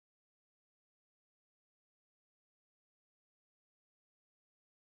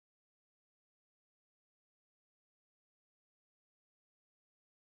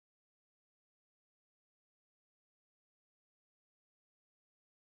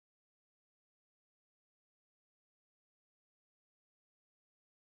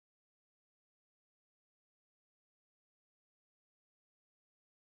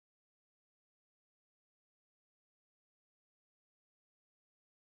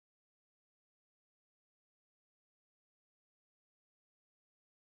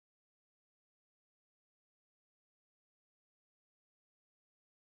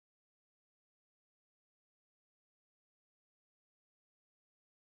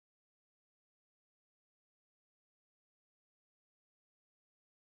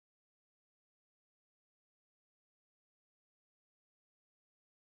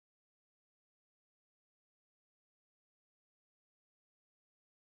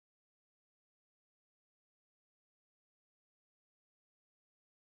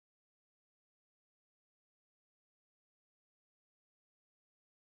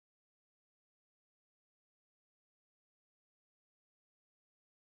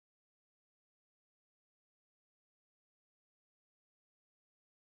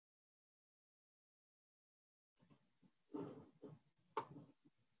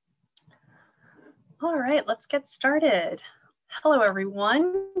All right, let's get started. Hello,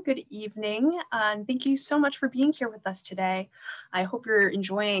 everyone. Good evening. And thank you so much for being here with us today. I hope you're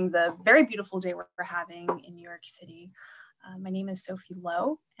enjoying the very beautiful day we're having in New York City. My name is Sophie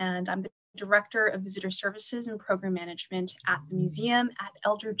Lowe, and I'm the Director of Visitor Services and Program Management at the museum at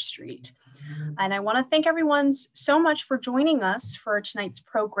Eldridge Street. And I want to thank everyone so much for joining us for tonight's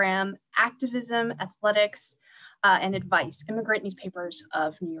program, Activism, Athletics, and Advice, Immigrant Newspapers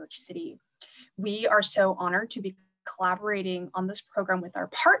of New York City. We are so honored to be collaborating on this program with our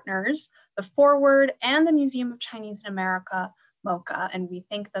partners, the Forward and the Museum of Chinese in America, MoCA, and we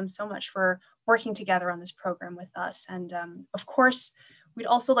thank them so much for working together on this program with us. And of course, we'd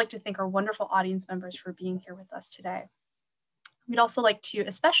also like to thank our wonderful audience members for being here with us today. We'd also like to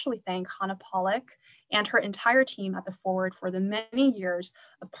especially thank Hannah Pollack and her entire team at the Forward for the many years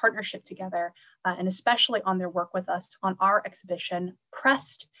of partnership together, and especially on their work with us on our exhibition,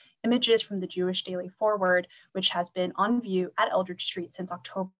 Pressed Images from the Jewish Daily Forward, which has been on view at Eldridge Street since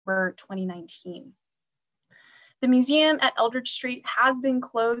October 2019. The museum at Eldridge Street has been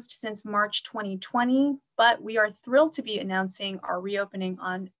closed since March 2020, but we are thrilled to be announcing our reopening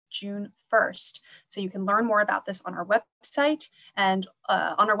on June 1st. So you can learn more about this on our website, and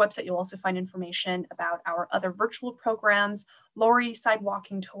on our website you'll also find information about our other virtual programs, Lori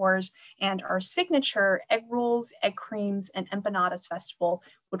sidewalking tours, and our signature egg rolls, egg creams, and empanadas festival,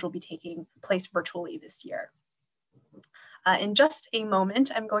 which will be taking place virtually this year. In just a moment,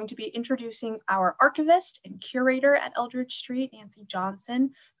 I'm going to be introducing our archivist and curator at Eldridge Street, Nancy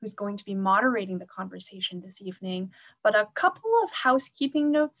Johnson, who's going to be moderating the conversation this evening. But a couple of housekeeping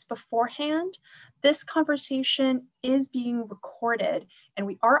notes beforehand. This conversation is being recorded, and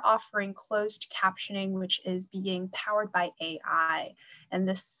we are offering closed captioning, which is being powered by AI. And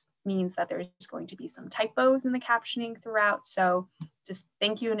this means that there's going to be some typos in the captioning throughout. So just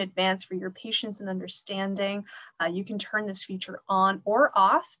thank you in advance for your patience and understanding. You can turn this feature on or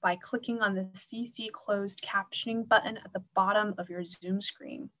off by clicking on the CC closed captioning button at the bottom of your Zoom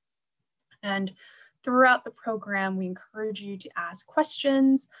screen. And throughout the program, we encourage you to ask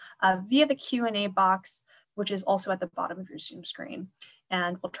questions via the Q&A box, which is also at the bottom of your Zoom screen.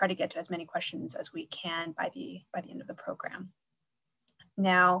 And we'll try to get to as many questions as we can by the end of the program.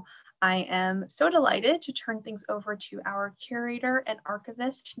 Now, I am so delighted to turn things over to our curator and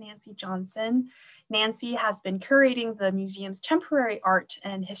archivist, Nancy Johnson. Nancy has been curating the museum's temporary art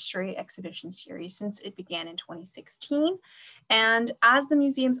and history exhibition series since it began in 2016. And as the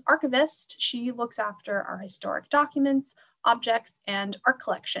museum's archivist, she looks after our historic documents, objects, and art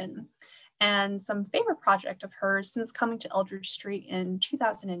collection. And some favorite project of hers since coming to Eldridge Street in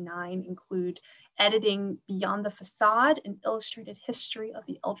 2009 include editing Beyond the Facade, an illustrated history of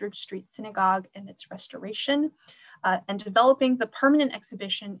the Eldridge Street Synagogue and its restoration, and developing the permanent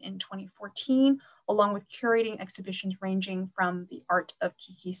exhibition in 2014, along with curating exhibitions ranging from the art of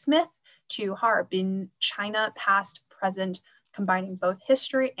Kiki Smith to Harbin, China, past, present, combining both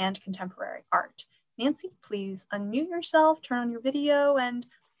history and contemporary art. Nancy, please unmute yourself, turn on your video, and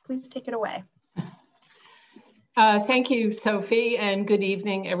please take it away. Thank you, Sophie, and good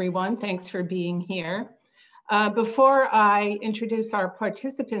evening, everyone. Thanks for being here. Before I introduce our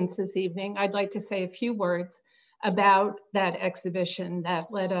participants this evening, I'd like to say a few words about that exhibition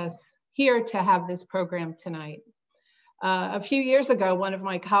that led us here to have this program tonight. A few years ago, one of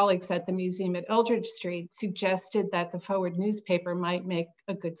my colleagues at the museum at Eldridge Street suggested that the Forward newspaper might make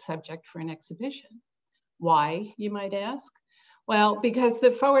a good subject for an exhibition. Why, you might ask? Well, because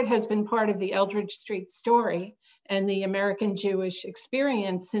the Forward has been part of the Eldridge Street story and the American Jewish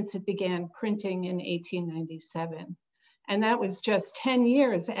experience since it began printing in 1897. And that was just 10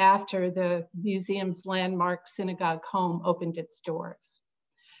 years after the museum's landmark synagogue home opened its doors.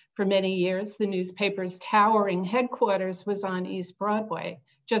 For many years, the newspaper's towering headquarters was on East Broadway,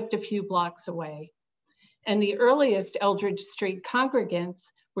 just a few blocks away. And the earliest Eldridge Street congregants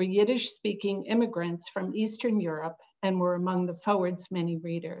were Yiddish-speaking immigrants from Eastern Europe and were among the Forward's many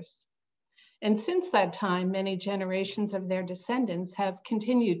readers. And since that time, many generations of their descendants have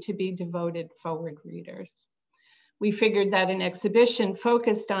continued to be devoted Forward readers. We figured that an exhibition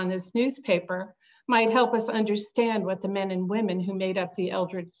focused on this newspaper might help us understand what the men and women who made up the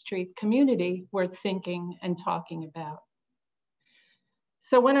Eldridge Street community were thinking and talking about.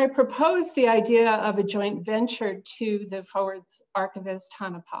 So when I proposed the idea of a joint venture to the Forward's archivist,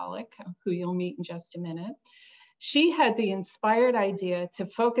 Hannah Pollack, who you'll meet in just a minute, she had the inspired idea to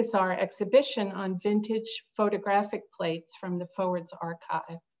focus our exhibition on vintage photographic plates from the Forward's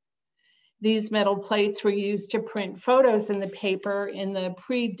archive. These metal plates were used to print photos in the paper in the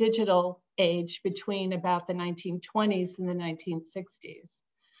pre-digital age between about the 1920s and the 1960s.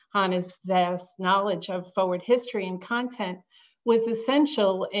 Hannah's vast knowledge of Forward history and content was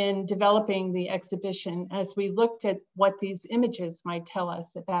essential in developing the exhibition as we looked at what these images might tell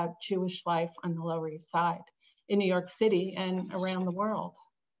us about Jewish life on the Lower East Side in New York City and around the world.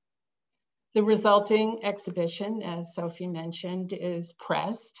 The resulting exhibition, as Sophie mentioned, is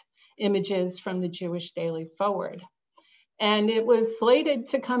pressed, Images from the Jewish Daily Forward. And it was slated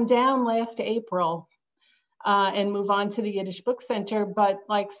to come down last April and move on to the Yiddish Book Center, but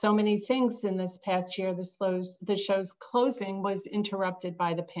like so many things in this past year, the show's closing was interrupted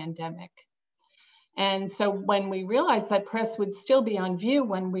by the pandemic. And so when we realized that press would still be on view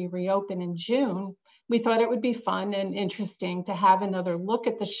when we reopen in June, we thought it would be fun and interesting to have another look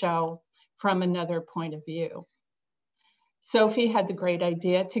at the show from another point of view. Sophie had the great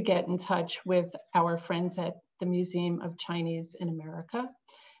idea to get in touch with our friends at the Museum of Chinese in America,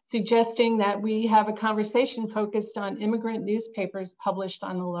 suggesting that we have a conversation focused on immigrant newspapers published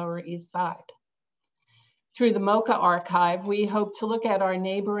on the Lower East Side. Through the MoCA archive, we hope to look at our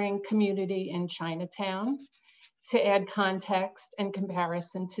neighboring community in Chinatown to add context and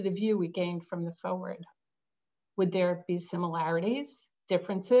comparison to the view we gained from the Forward. Would there be similarities,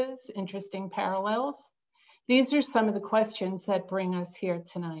 differences, interesting parallels? These are some of the questions that bring us here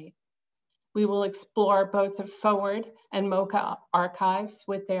tonight. We will explore both the Forward and MoCA archives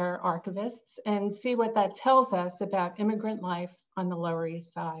with their archivists and see what that tells us about immigrant life on the Lower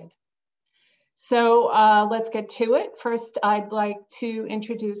East Side. So let's get to it. First, I'd like to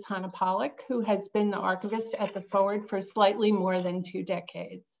introduce Hannah Pollack, who has been the archivist at the Forward for slightly more than 2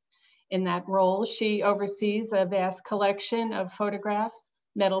 decades. In that role, she oversees a vast collection of photographs,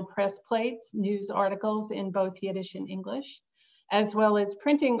 metal press plates, news articles in both Yiddish and English, as well as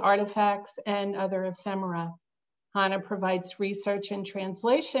printing artifacts and other ephemera. Hannah provides research and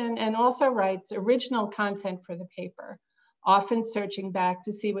translation and also writes original content for the paper, often searching back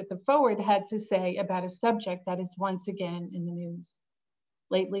to see what the Forward had to say about a subject that is once again in the news.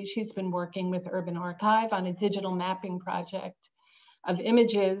 Lately, she's been working with Urban Archive on a digital mapping project of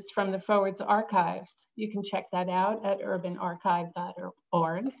images from the Forward's archives. You can check that out at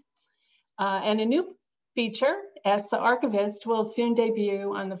urbanarchive.org. And a new feature, Ask the Archivist, will soon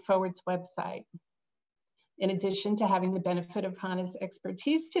debut on the Forward's website. In addition to having the benefit of Hannah's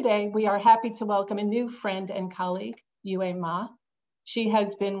expertise today, we are happy to welcome a new friend and colleague, Yue Ma. She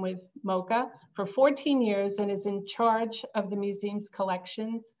has been with MoCA for 14 years and is in charge of the museum's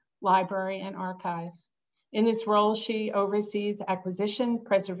collections, library, and archives. In this role, she oversees acquisition,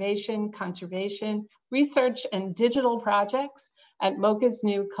 preservation, conservation, research, and digital projects at MoCA's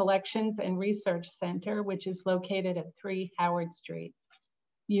new Collections and Research Center, which is located at 3 Howard Street.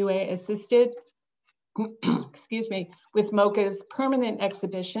 Yue assisted, excuse me, with MoCA's permanent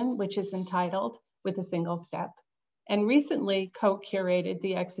exhibition, which is entitled With a Single Step, and recently co-curated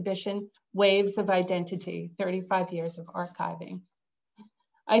the exhibition Waves of Identity, 35 Years of Archiving.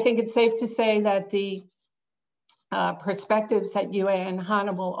 I think it's safe to say that the perspectives that Yue and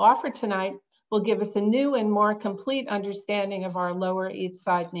Hannah will offer tonight will give us a new and more complete understanding of our Lower East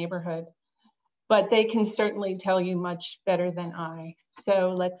Side neighborhood, but they can certainly tell you much better than I.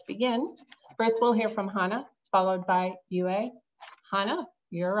 So let's begin. First, we'll hear from Hannah, followed by Yue. Hannah,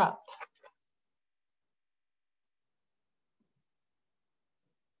 you're up.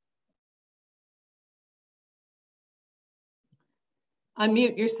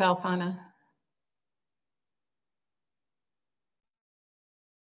 Unmute yourself, Hannah.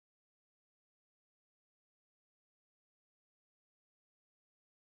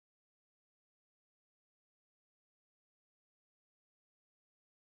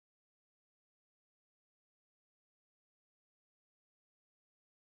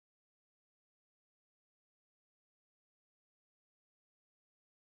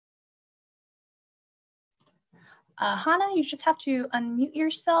 Hannah, you just have to unmute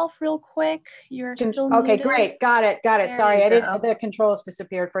yourself real quick. You're still okay, muted. Great. Got it. There Sorry, the controls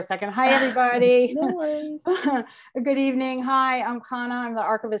disappeared for a second. Hi, everybody. No worries. Good evening. Hi, I'm Hannah. I'm the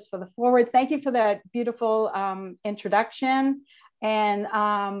archivist for the Forward. Thank you for that beautiful introduction. And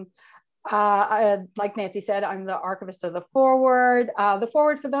like Nancy said, I'm the archivist of the Forward. The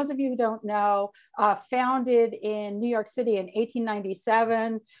Forward, for those of you who don't know, founded in New York City in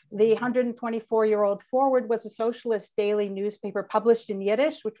 1897. The 124-year-old Forward was a socialist daily newspaper published in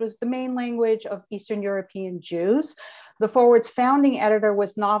Yiddish, which was the main language of Eastern European Jews. The Forward's founding editor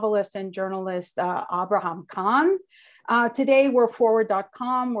was novelist and journalist Abraham Kahn. Today, we're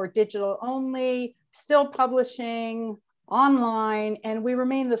forward.com. We're digital only, still publishing online, and we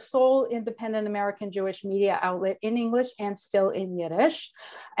remain the sole independent American Jewish media outlet in English and still in Yiddish.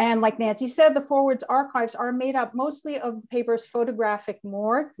 And like Nancy said, the Forward's archives are made up mostly of the paper's photographic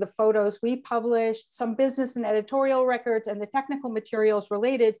morgue, the photos we published, some business and editorial records, and the technical materials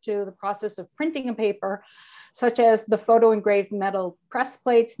related to the process of printing a paper, such as the photo engraved metal press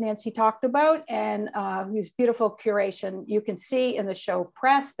plates Nancy talked about, and whose beautiful curation you can see in the show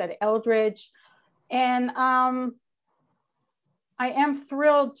Pressed at Eldridge. And I am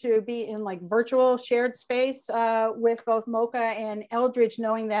thrilled to be in like virtual shared space with both Mocha and Eldridge,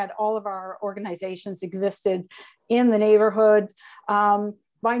 knowing that all of our organizations existed in the neighborhood.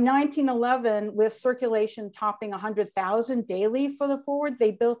 By 1911, with circulation topping 100,000 daily for the Forward, they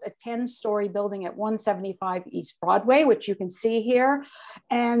built a 10-story building at 175 East Broadway, which you can see here.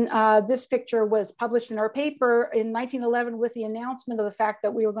 And this picture was published in our paper in 1911 with the announcement of the fact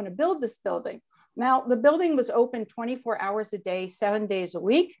that we were going to build this building. Now, the building was open 24 hours a day, 7 days a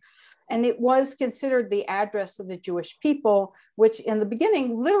week. And it was considered the address of the Jewish people, which in the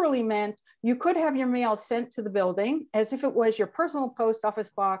beginning literally meant you could have your mail sent to the building as if it was your personal post office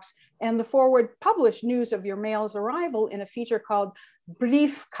box, and the Forward published news of your mail's arrival in a feature called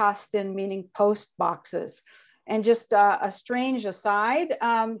Briefkasten, meaning post boxes. And just a strange aside,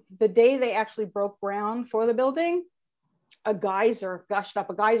 the day they actually broke ground for the building, a geyser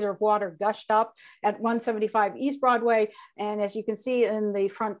of water gushed up at 175 East Broadway. And as you can see in the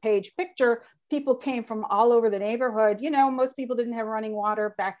front page picture, people came from all over the neighborhood. You know, most people didn't have running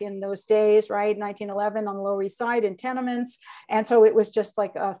water back in those days, right? 1911 on the Lower East Side in tenements. And so it was just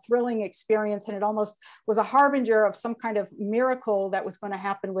like a thrilling experience. And it almost was a harbinger of some kind of miracle that was going to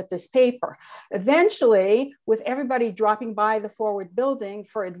happen with this paper. Eventually, with everybody dropping by the Forward building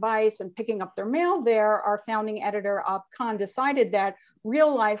for advice and picking up their mail there, our founding editor, Ab Khan, decided that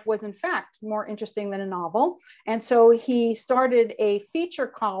real life was in fact more interesting than a novel. And so he started a feature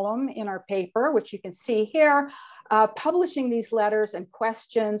column in our paper, which you can see here, publishing these letters and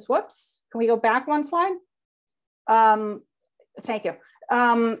questions. Whoops, can we go back one slide? Thank you.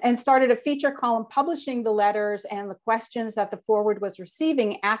 And started a feature column publishing the letters and the questions that the Forward was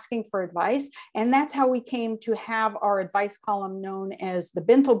receiving, asking for advice. And that's how we came to have our advice column known as the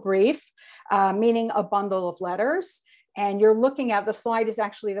Bintel Brief, meaning a bundle of letters. And you're looking at, the slide is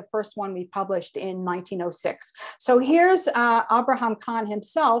actually the first one we published in 1906. So here's Abraham Khan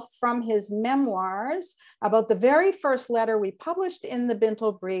himself from his memoirs about the very first letter we published in the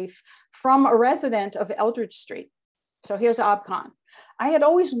Bintel Brief from a resident of Eldridge Street. So here's Ab Khan. I had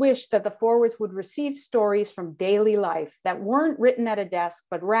always wished that the Forwards would receive stories from daily life that weren't written at a desk,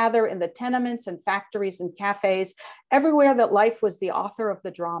 but rather in the tenements and factories and cafes, everywhere that life was the author of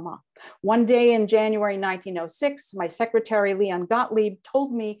the drama. One day in January 1906, my secretary, Leon Gottlieb,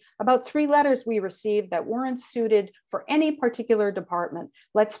 told me about 3 letters we received that weren't suited for any particular department.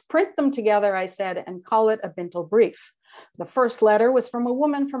 Let's print them together, I said, and call it a Bintel Brief. The first letter was from a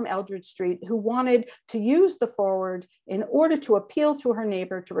woman from Eldridge Street who wanted to use the Forward in order to appeal to her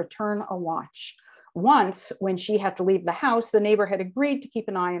neighbor to return a watch. Once, when she had to leave the house, the neighbor had agreed to keep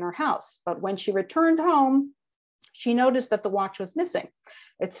an eye on her house. But when she returned home, she noticed that the watch was missing.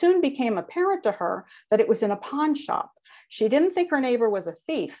 It soon became apparent to her that it was in a pawn shop. She didn't think her neighbor was a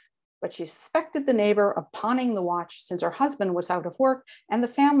thief, but she suspected the neighbor of pawning the watch since her husband was out of work and the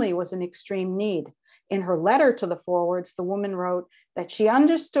family was in extreme need. In her letter to the Forwards, the woman wrote that she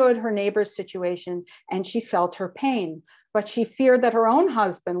understood her neighbor's situation and she felt her pain, but she feared that her own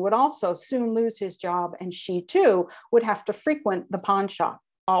husband would also soon lose his job and she too would have to frequent the pawn shop.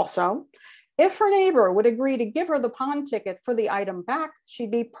 Also, if her neighbor would agree to give her the pawn ticket for the item back,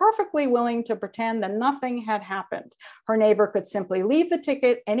 she'd be perfectly willing to pretend that nothing had happened. Her neighbor could simply leave the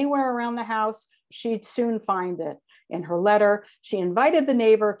ticket anywhere around the house. She'd soon find it. In her letter, she invited the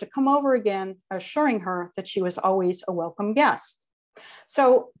neighbor to come over again, assuring her that she was always a welcome guest.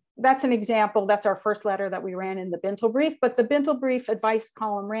 So that's an example. That's our first letter that we ran in the Bintel Brief, but the Bintel Brief advice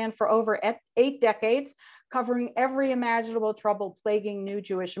column ran for over 8 decades, covering every imaginable trouble plaguing new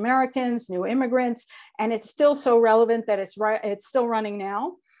Jewish Americans, new immigrants, and it's still so relevant that it's still running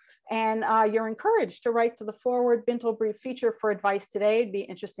now. And you're encouraged to write to the Forward Bintel Brief feature for advice today. It'd be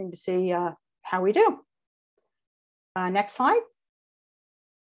interesting to see how we do. Next slide.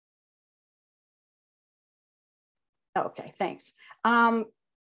 Okay, thanks.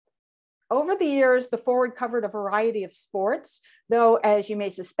 Over the years, the Forward covered a variety of sports, though, as you may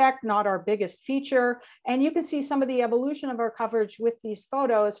suspect, not our biggest feature. And you can see some of the evolution of our coverage with these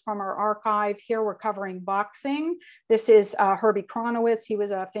photos from our archive. Here we're covering boxing. This is Herbie Kronowitz. He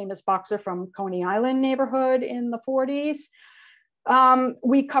was a famous boxer from Coney Island neighborhood in the 40s.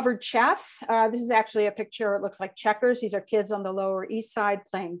 We covered chess. This is actually a picture, it looks like checkers. These are kids on the Lower East Side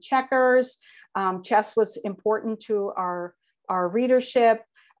playing checkers. Chess was important to our readership.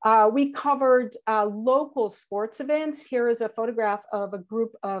 We covered local sports events. Here is a photograph of a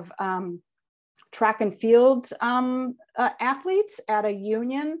group of track and field athletes at a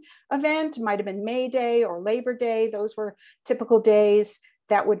union event. Might have been May Day or Labor Day. Those were typical days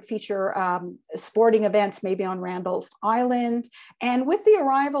that would feature sporting events, maybe on Randolph Island. And with the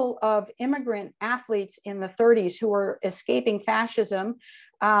arrival of immigrant athletes in the 30s who were escaping fascism,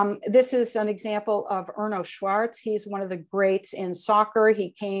 this is an example of Erno Schwartz. He's one of the greats in soccer.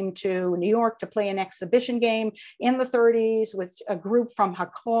 He came to New York to play an exhibition game in the 30s with a group from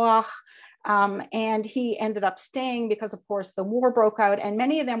Hakoach. And he ended up staying because, of course, the war broke out, and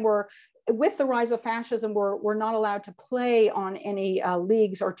many of them were, with the rise of fascism, were not allowed to play on any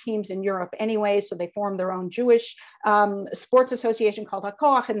leagues or teams in Europe anyway. So they formed their own Jewish sports association called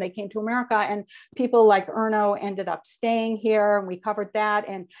Hakoach, and they came to America. And people like Erno ended up staying here, and we covered that.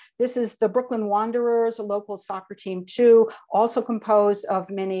 And this is the Brooklyn Wanderers, a local soccer team too, also composed of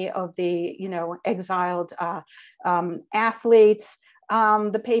many of the exiled athletes.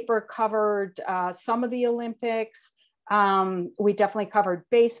 The paper covered some of the Olympics. We definitely covered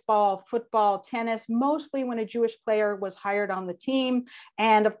baseball, football, tennis, mostly when a Jewish player was hired on the team.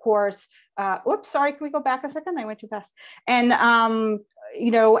 And of course, oops, sorry, can we go back a second? I went too fast. And,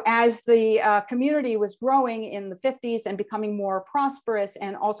 as the community was growing in the 50s and becoming more prosperous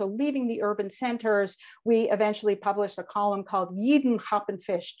and also leaving the urban centers, we eventually published a column called Yidden Happen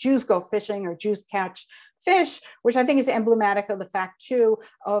Fish, Jews Go Fishing or Jews Catch Fish, which I think is emblematic of the fact too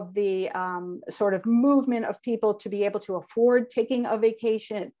of the sort of movement of people to be able to afford taking a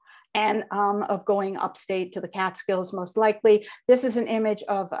vacation and of going upstate to the Catskills, most likely. This is an image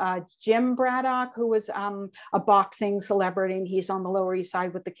of Jim Braddock, who was a boxing celebrity, and he's on the Lower East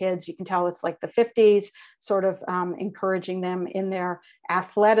Side with the kids. You can tell it's like the 50s, sort of encouraging them in their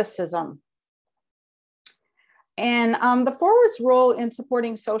athleticism. And the Forward's role in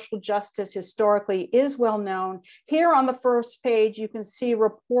supporting social justice historically is well known. Here on the first page, you can see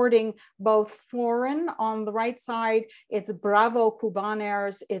reporting both foreign. On the right side, it's Bravo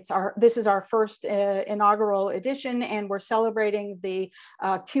Cubanos. This is our first inaugural edition, and we're celebrating the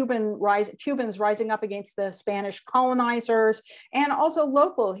Cubans rising up against the Spanish colonizers. And also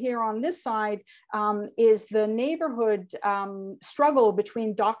local here on this side is the neighborhood struggle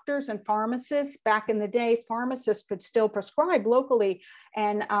between doctors and pharmacists. Back in the day, pharmacists could still prescribe locally,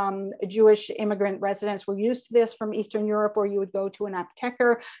 and Jewish immigrant residents were used to this from Eastern Europe, where you would go to an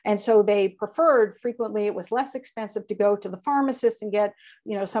apteker, and so they preferred, frequently it was less expensive to go to the pharmacist and get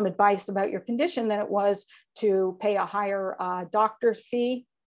some advice about your condition than it was to pay a higher doctor's fee.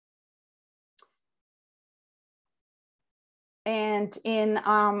 And in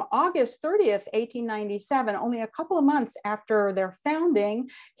August 30th, 1897, only a couple of months after their founding,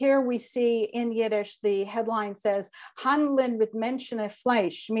 here we see in Yiddish, the headline says, Handeln mit Menschene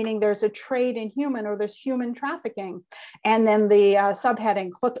Fleisch, meaning there's a trade in human, or there's human trafficking. And then the subheading,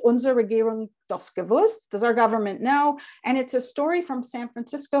 Hat unsere Regierung das gewusst? Does our government know? And it's a story from San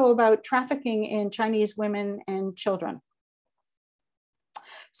Francisco about trafficking in Chinese women and children.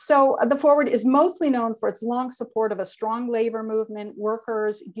 So the Forward is mostly known for its long support of a strong labor movement,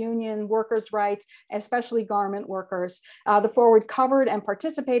 workers, union, workers' rights, especially garment workers. The Forward covered and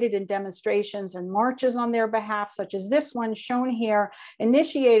participated in demonstrations and marches on their behalf, such as this one shown here,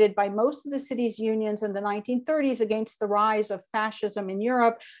 initiated by most of the city's unions in the 1930s against the rise of fascism in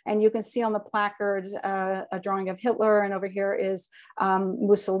Europe. And you can see on the placards a drawing of Hitler, and over here is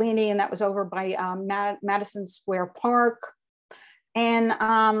Mussolini, and that was over by Madison Square Park.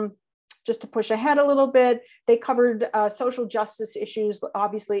 And just to push ahead a little bit, they covered social justice issues,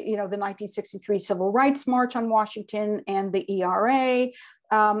 obviously, the 1963 Civil Rights March on Washington and the ERA,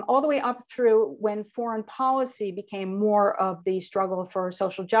 all the way up through when foreign policy became more of the struggle for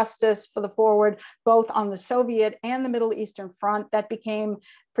social justice for the Forward, both on the Soviet and the Middle Eastern front. That became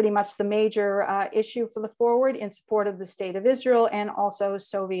pretty much the major issue for the Forward in support of the State of Israel and also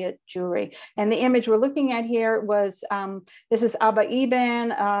Soviet Jewry. And the image we're looking at here was, this is Abba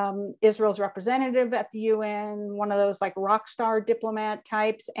Eban, Israel's representative at the UN, one of those like rock star diplomat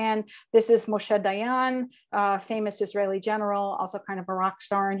types. And this is Moshe Dayan, famous Israeli general, also kind of a rock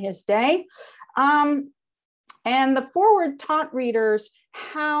star in his day. And the Forward taught readers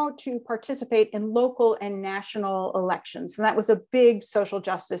how to participate in local and national elections. And that was a big social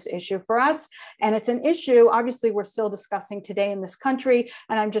justice issue for us. And it's an issue, obviously, we're still discussing today in this country.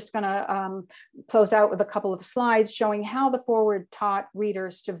 And I'm just going to close out with a couple of slides showing how the Forward taught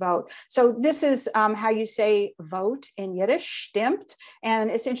readers to vote. So this is how you say vote in Yiddish, stimmt.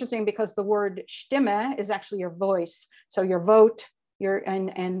 And it's interesting because the word stimme is actually your voice. So your vote,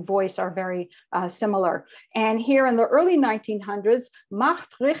 and voice are very similar. And here in the early 1900s,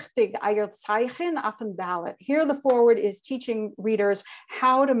 macht richtig euer Zeichen auf den Ballot. Here the Forward is teaching readers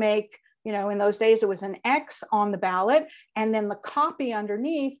how to make, you know, in those days it was an X on the ballot, and then the copy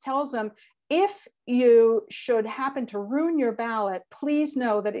underneath tells them, if you should happen to ruin your ballot, please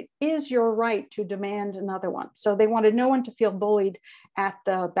know that it is your right to demand another one. So they wanted no one to feel bullied at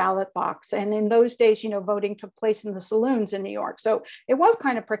the ballot box. And in those days, you know, voting took place in the saloons in New York. So it was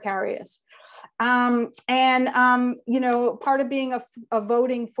kind of precarious. You know, part of being a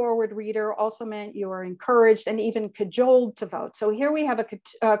voting Forward reader also meant you were encouraged and even cajoled to vote. So here we have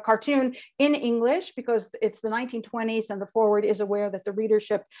a cartoon in English because it's the 1920s and the Forward is aware that the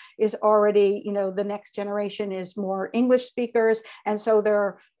readership is already, you know, the next generation is more English speakers. And so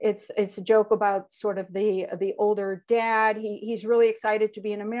it's a joke about sort of the older dad. He's really excited to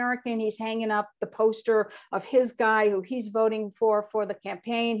be an American. He's hanging up the poster of his guy who he's voting for the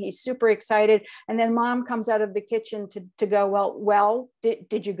campaign. He's super excited. And then mom comes out of the kitchen to go, well,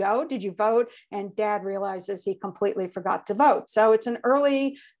 did you go? Did you vote? And dad realizes he completely forgot to vote. So it's an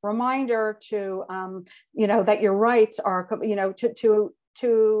early reminder to, you know, that your rights are, you know,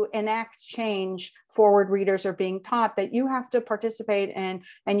 to enact change. Forward readers are being taught that you have to participate and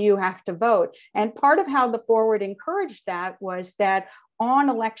you have to vote. And part of how the Forward encouraged that was that on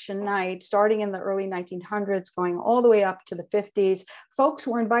election night, starting in the early 1900s, going all the way up to the 50s, folks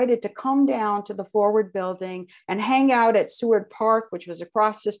were invited to come down to the Forward building and hang out at Seward Park, which was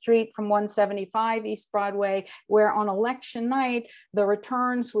across the street from 175 East Broadway, where on election night, the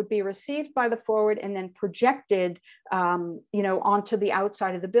returns would be received by the Forward and then projected, you know, onto the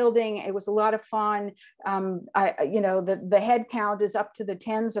outside of the building. It was a lot of fun. You know, the head count is up to the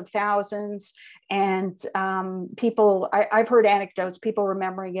tens of thousands. And people, I've heard anecdotes, people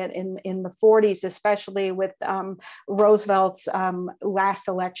remembering it in the 40s, especially with Roosevelt's last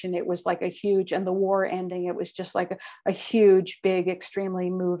election. It was like a huge, and the war ending, it was just like a huge, big, extremely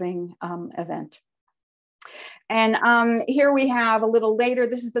moving event. And here we have a little later,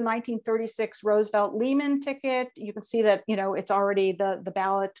 this is the 1936 Roosevelt-Lehman ticket. You can see that, you know, it's already the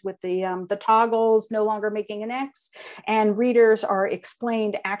ballot with the toggles, no longer making an X. And readers are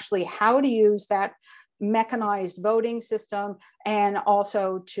explained actually how to use that mechanized voting system. And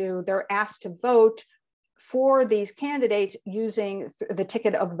also they're asked to vote for these candidates using the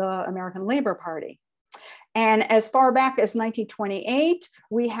ticket of the American Labor Party. And as far back as 1928,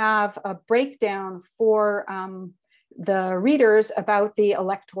 we have a breakdown for the readers about the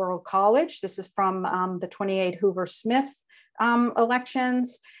Electoral College. This is from the 28 Hoover Smith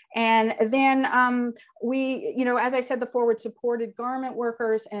elections. And then we, you know, as I said, the Forward supported garment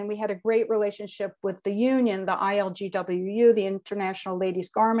workers, and we had a great relationship with the union, the ILGWU, the International Ladies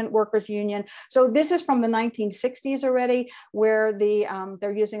Garment Workers Union. So this is from the 1960s already, where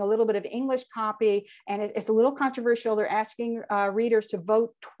they're using a little bit of English copy, and it's a little controversial. They're asking readers to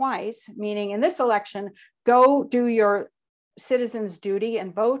vote twice, meaning in this election, go do your citizens' duty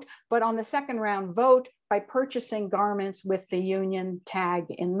and vote, but on the second round, vote by purchasing garments with the union tag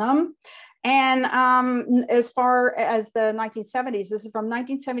in them. And as far as the 1970s, this is from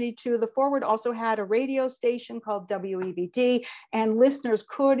 1972, the Forward also had a radio station called WEVD, and listeners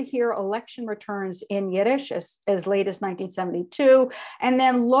could hear election returns in Yiddish as late as 1972. And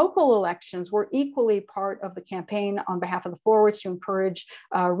then local elections were equally part of the campaign on behalf of the Forwards to encourage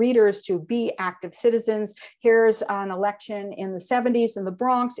readers to be active citizens. Here's an election in the 70s in the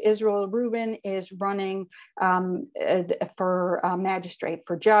Bronx. Israel Rubin is running for magistrate,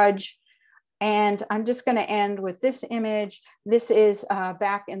 for judge. And I'm just going to end with this image. This is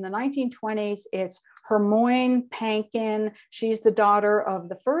back in the 1920s. It's Hermione Pankin. She's the daughter of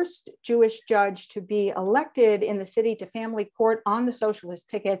the first Jewish judge to be elected in the city to family court on the socialist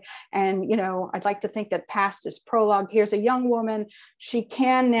ticket. And, you know, I'd like to think that past is prologue. Here's a young woman. She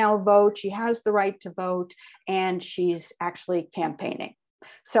can now vote. She has the right to vote, and she's actually campaigning.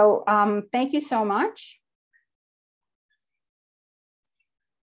 So thank you so much.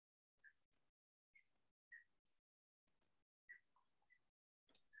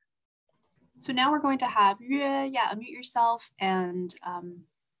 So now we're going to have Yue, unmute yourself, and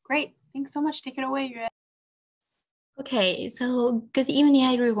great. Thanks so much. Take it away, Yue. Okay, so good evening,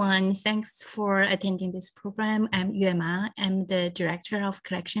 everyone. Thanks for attending this program. I'm Yue Ma. I'm the Director of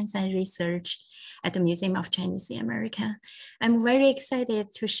Collections and Research at the Museum of Chinese in America. I'm very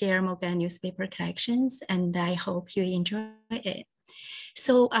excited to share Moga newspaper collections, and I hope you enjoy it.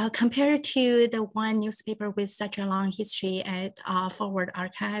 So compared to the one newspaper with such a long history at Forward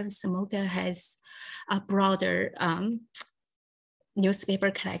Archives, Moga has a broader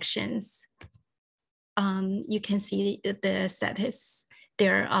newspaper collections. You can see the status.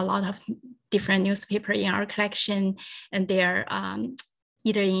 There are a lot of different newspapers in our collection, and they're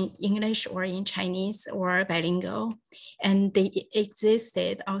either in English or in Chinese or bilingual. And they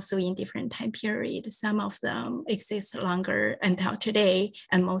existed also in different time periods. Some of them exist longer until today,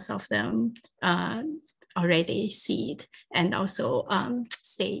 and most of them already ceased, and also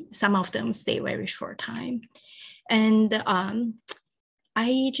some of them stay very short time. And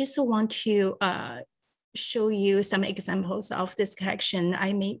I just want to show you some examples of this collection.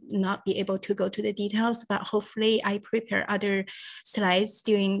 I may not be able to go to the details, but hopefully I prepare other slides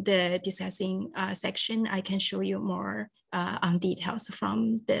during the discussing section. I can show you more on details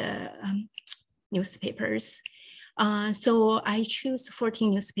from the newspapers. So I choose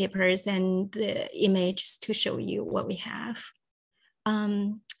 14 newspapers and the images to show you what we have.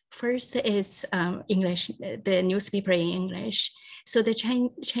 First is English, the newspaper in English. So the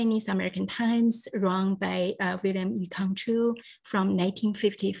Chinese American Times, run by William Yu from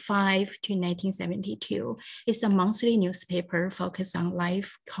 1955 to 1972, is a monthly newspaper focused on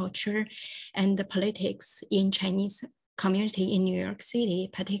life, culture, and the politics in Chinese community in New York City,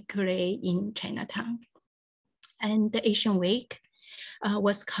 particularly in Chinatown. And the Asian Week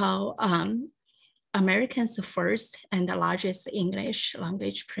was called America's first and the largest English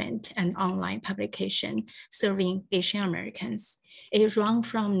language print and online publication serving Asian Americans. It ran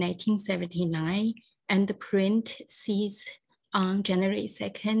from 1979 and the print ceased on January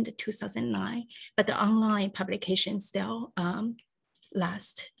 2nd, 2009, but the online publication still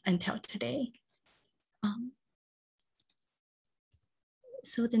lasts until today.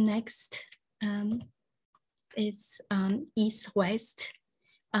 So the next is East-West.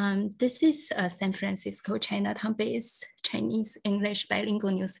 This is a San Francisco Chinatown-based Chinese English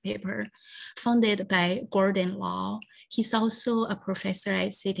bilingual newspaper founded by Gordon Law. He's also a professor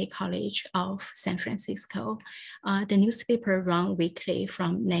at City College of San Francisco. The newspaper ran weekly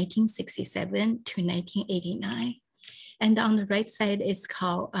from 1967 to 1989. And on the right side is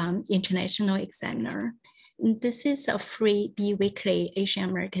called International Examiner. This is a free bi-weekly Asian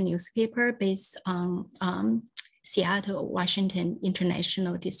American newspaper based on Seattle, Washington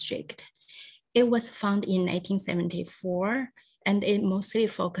International District. It was founded in 1974, and it mostly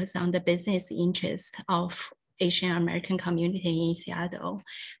focused on the business interest of Asian American community in Seattle.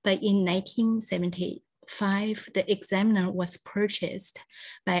 But in 1975, the Examiner was purchased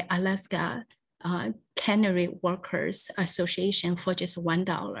by Alaska Cannery Workers Association for just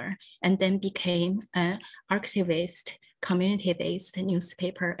 $1, and then became an activist, community-based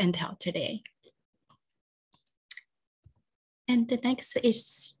newspaper until today. And the next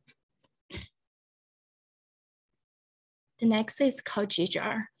is called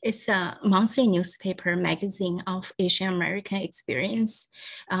Jijar. It's a monthly newspaper magazine of Asian American experience.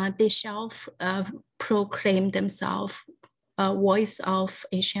 They self-proclaim themselves a voice of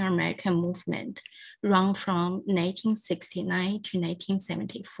Asian American movement, run from 1969 to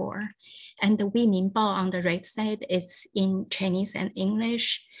 1974. And the Wei Min Bao on the right side is in Chinese and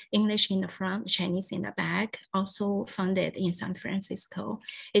English, English in the front, Chinese in the back, also founded in San Francisco.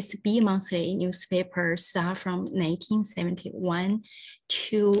 It's a bi-monthly newspaper start from 1971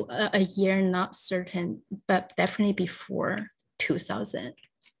 to a year not certain, but definitely before 2000.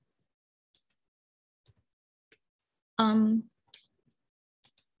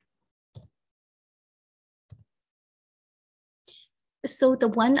 So the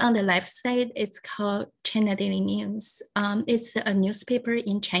one on the left side is called China Daily News. It's a newspaper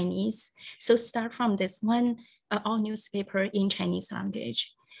in Chinese. So start from this one, all newspaper in Chinese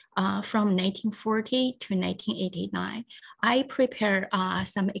language. From 1940 to 1989. I prepare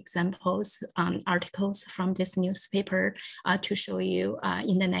some examples, articles from this newspaper to show you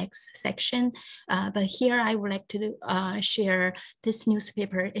in the next section. But here I would like to share this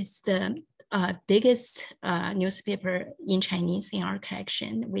newspaper is the biggest newspaper in Chinese in our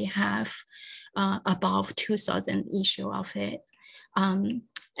collection. We have above 2,000 issues of it.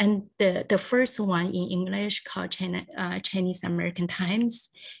 And the first one in English called Chinese American Times,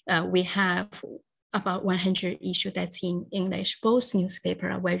 we have about 100 issues that's in English. Both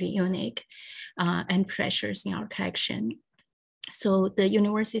newspapers are very unique and precious in our collection. So the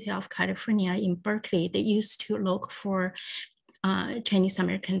University of California in Berkeley, they used to look for Chinese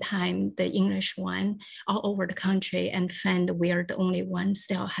American time, the English one, all over the country, and found we're the only ones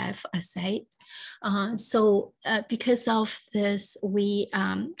still have a site. So because of this, we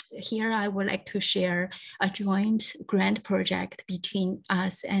here I would like to share a joint grant project between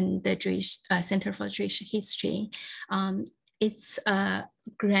us and the Jewish Center for Jewish History. It's a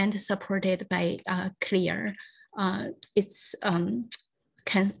grant supported by CLEAR. It's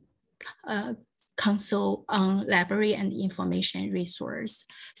Council on Library and Information Resource.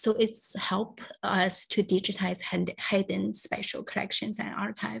 So it's help us to digitize hidden special collections and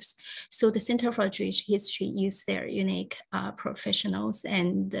archives. So the Center for Jewish History use their unique professionals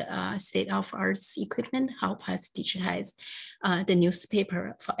and state-of-art equipment help us digitize the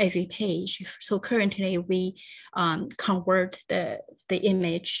newspaper for every page. So currently we convert the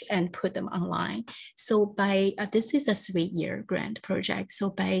image and put them online. So by, this is a 3-year grant project.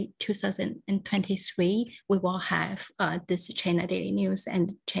 So by 2023, we will have this China Daily News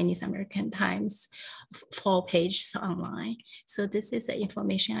and Chinese American Times 4 pages online. So this is the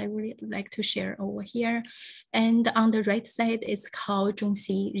information I would like to share over here. And on the right side, it's called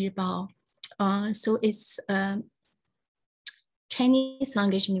Zhongxi Ribao. So it's Chinese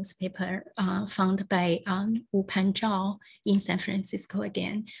language newspaper founded by Wu Panzhao in San Francisco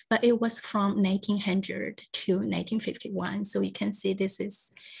again, but it was from 1900 to 1951. So you can see this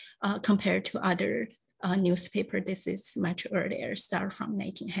is compared to other newspaper, this is much earlier, start from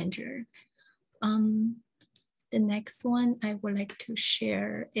 1900. The next one I would like to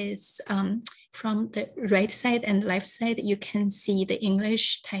share is from the right side and left side, you can see the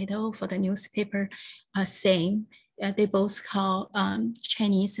English title for the newspaper, same. They both call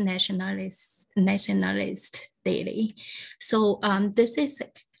Chinese Nationalist Daily. So this is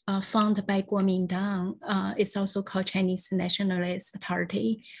founded by Kuomintang. It's also called Chinese Nationalist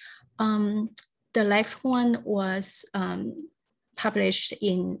Party. The left one was published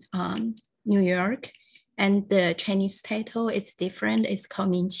in New York, and the Chinese title is different. It's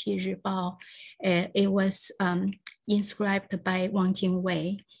called Minqi Ribao. It was inscribed by Wang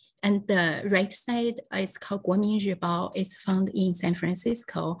Jingwei. And the right side is called Guomin Ribao. It's found in San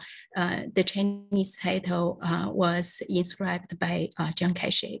Francisco. The Chinese title was inscribed by Chiang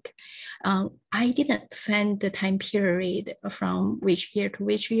Kai-shek. I didn't find the time period from which year to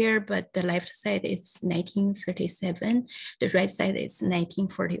which year, but the left side is 1937. The right side is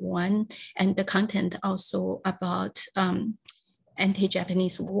 1941. And the content also about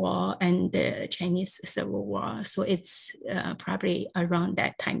anti-Japanese war and the Chinese Civil War. So it's probably around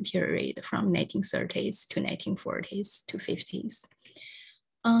that time period from 1930s to 1940s to 50s.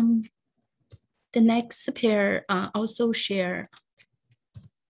 The next pair also share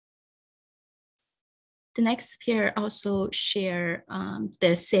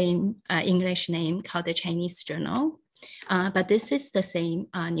the same English name called the Chinese Journal. But this is the same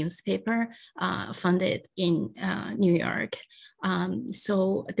newspaper founded in New York.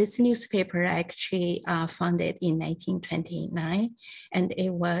 So this newspaper actually founded in 1929, and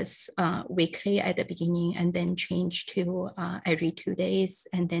it was weekly at the beginning and then changed to every 2 days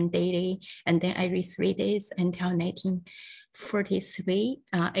and then daily and then every 3 days until 1943.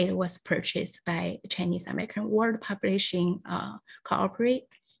 It was purchased by Chinese American World Publishing Corporate.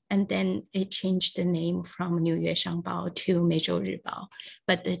 And then it changed the name from 纽约商报 to 每周日报,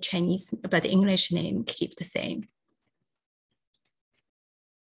 but the English name keep the same.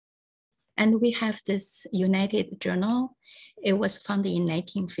 And we have this United Journal. It was founded in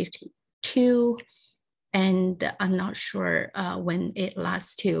 1952, and I'm not sure when it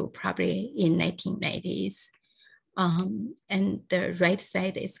lasts to, probably in 1990s. And the right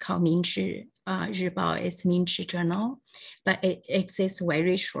side is called 明治 日报, is 明治 Journal, but it exists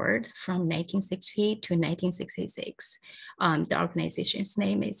very short from 1960 to 1966. The organization's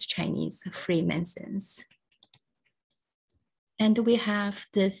name is Chinese Freemasons. And we have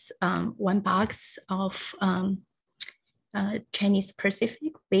this one box of Chinese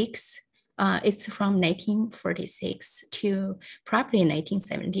Pacific Weeks. It's from 1946 to probably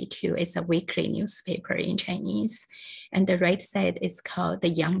 1972. It's a weekly newspaper in Chinese. And the right side is called The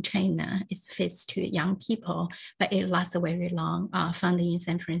Young China. It fits to young people, but it lasts very long, founded in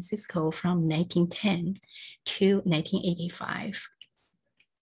San Francisco from 1910 to 1985.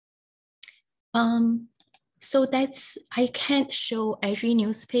 So that's, I can't show every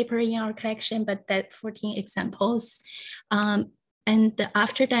newspaper in our collection, but that's 14 examples. And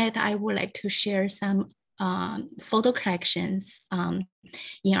after that, I would like to share some photo collections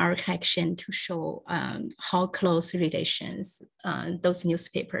in our collection to show how close relations those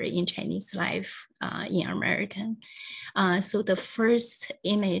newspapers in Chinese life in American. So the first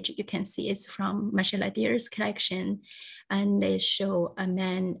image you can see is from Marcella Deer's collection, and they show a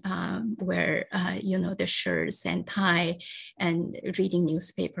man wear the shirts and tie and reading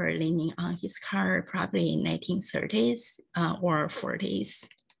newspaper leaning on his car, probably in 1930s or 40s.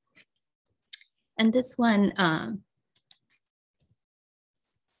 And this one,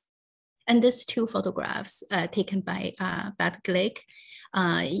 and these two photographs taken by Bob Glick,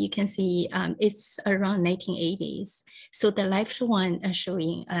 you can see it's around 1980s. So the left one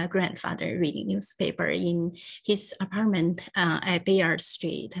showing a grandfather reading newspaper in his apartment at Bayard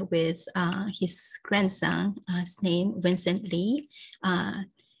Street with his grandson, his name Vincent Lee,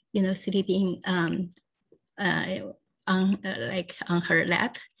 sleeping on her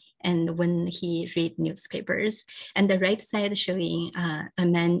lap. And when he read newspapers, and the right side showing a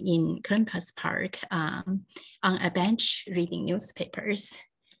man in Columbus Park on a bench reading newspapers.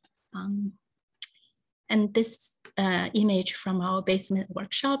 And this image from our basement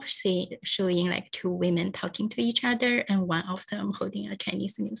workshop showing like two women talking to each other and one of them holding a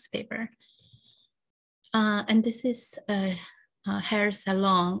Chinese newspaper. And this is a hair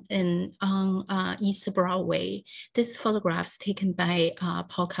salon on East Broadway. This photographs taken by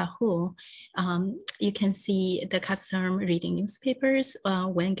Paul Cahoon. You can see the customer reading newspapers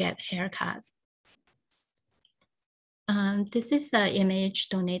when get haircut. This is an image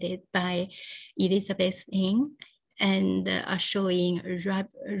donated by Elizabeth Ng, and showing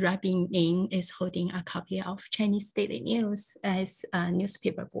Robin Ng is holding a copy of Chinese Daily News as a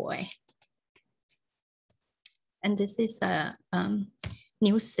newspaper boy. And this is a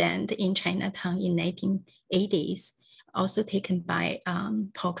newsstand in Chinatown in 1980s, also taken by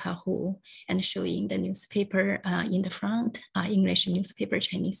Paul Cahoon, and showing the newspaper in the front, English newspaper,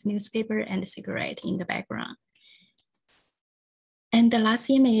 Chinese newspaper, and the cigarette in the background. And the last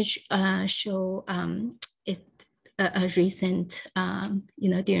image show a recent,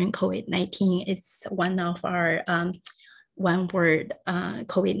 during COVID-19, it's one of our one word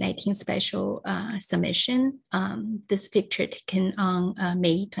COVID-19 special submission. This picture taken on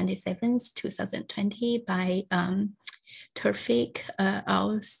May 27th, 2020 by Tawfiq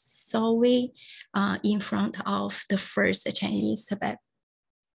Al-Sawi in front of the First Chinese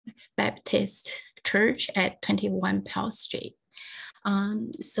Baptist Church at 21 Pell Street.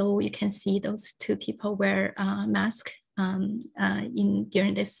 So you can see those two people wear masks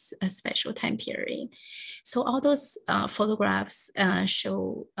during this special time period. So all those photographs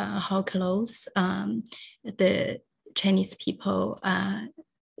show how close the Chinese people,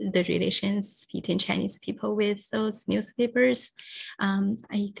 the relations between Chinese people with those newspapers.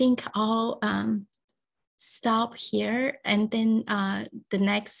 I think I'll stop here, and then the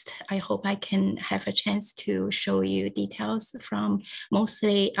next, I hope I can have a chance to show you details from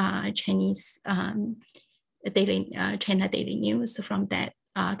mostly Chinese China Daily News from that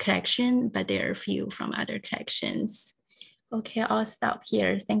collection, but there are a few from other collections. Okay, I'll stop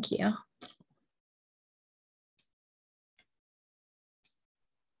here. Thank you.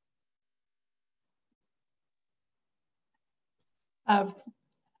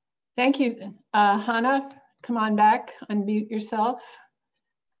 Thank you, Hannah. Come on back, unmute yourself.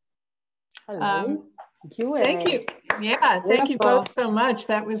 Hello. Thank you. Yeah, thank you both so much.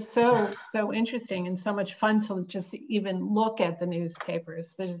 That was so interesting and so much fun to just even look at the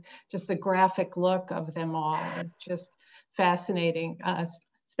newspapers. There's just the graphic look of them all. It's just fascinating,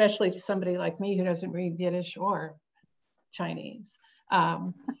 especially to somebody like me who doesn't read Yiddish or Chinese.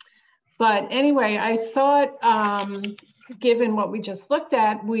 But anyway, I thought, given what we just looked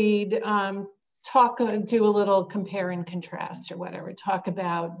at, we'd do a little compare and contrast or whatever, talk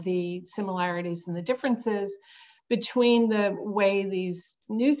about the similarities and the differences between the way these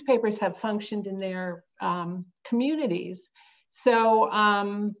newspapers have functioned in their communities. So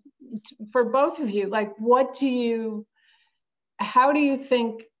for both of you, like, how do you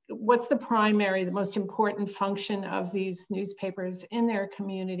think, what's the primary, the most important function of these newspapers in their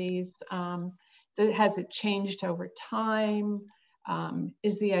communities? Has it changed over time?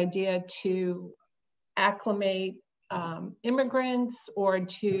 Is the idea to acclimate immigrants or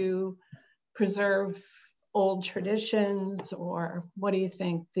to preserve old traditions, or what do you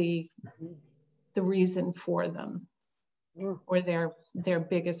think the reason for them or their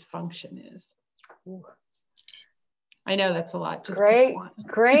biggest function is? I know that's a lot. Great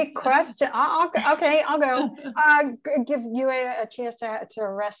question. Okay, I'll go. Give you a chance to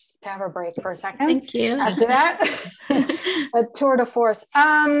rest, to have a break for a second. Thank you. After that, a tour de force.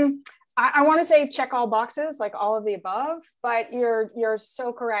 I want to say check all boxes, like all of the above, but you're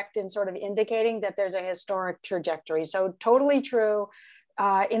so correct in sort of indicating that there's a historic trajectory. So totally true.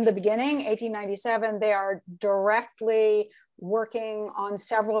 In the beginning, 1897, they are directly working on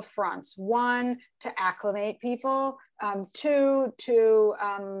several fronts. One, to acclimate people. Two, to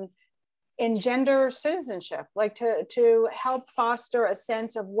engender citizenship, like to help foster a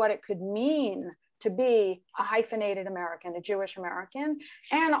sense of what it could mean to be a hyphenated American, a Jewish American,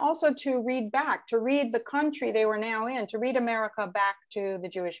 and also to read back, to read the country they were now in, to read America back to the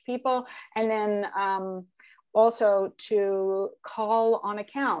Jewish people, and then also to call on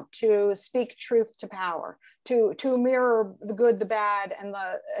account, to speak truth to power, to mirror the good, the bad, and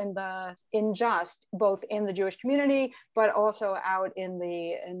the unjust, both in the Jewish community, but also out in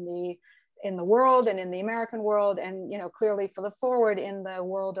the world and in the American world, and clearly for the Forward in the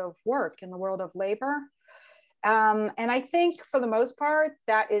world of work, in the world of labor. And I think for the most part,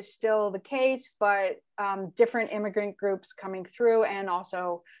 that is still the case, but different immigrant groups coming through. And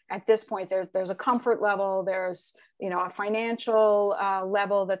also at this point, there's a comfort level, there's a financial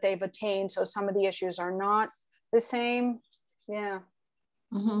level that they've attained. So some of the issues are not the same. Yeah.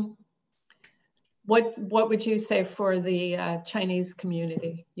 Mm-hmm. What would you say for the Chinese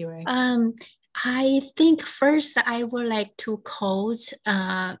community, Yue? I think first I would like to quote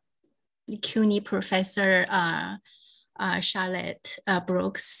CUNY professor Charlotte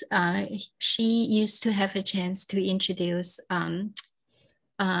Brooks. She used to have a chance to introduce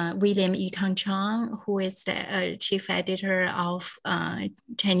William Yutang Chang, who is the chief editor of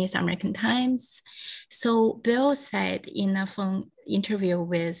Chinese American Times. So Bill said in a phone interview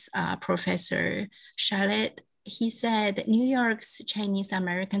with Professor Charlotte, he said New York's Chinese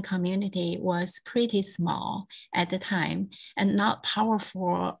American community was pretty small at the time and not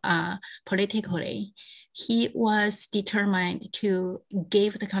powerful politically. He was determined to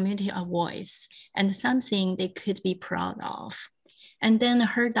give the community a voice and something they could be proud of. And then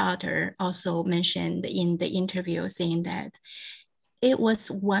her daughter also mentioned in the interview saying that it was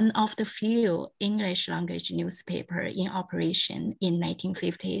one of the few English language newspapers in operation in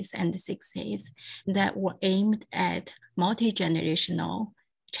 1950s and 60s that were aimed at multi-generational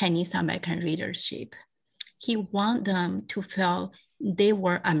Chinese American readership. He wanted them to feel they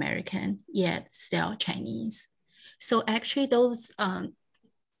were American, yet still Chinese. So actually those,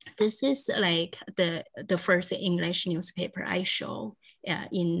 this is like the first English newspaper I show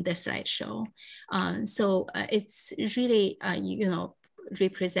in the slideshow. So it's really,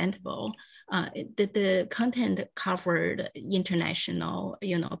 representable. The content covered international,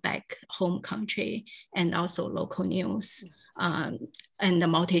 back home country and also local news and the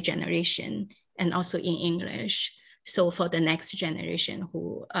multi-generation and also in English. So for the next generation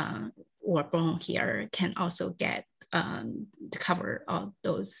who were born here can also get to cover all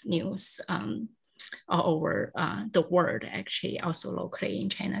those news all over the world, actually, also locally in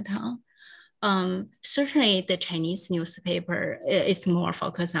Chinatown. Certainly the Chinese newspaper is more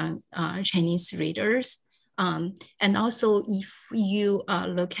focused on Chinese readers. And also if you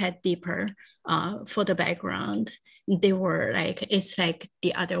look at deeper for the background, they were like, it's like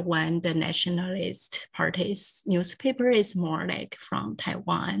the other one, the Nationalist Party's newspaper is more like from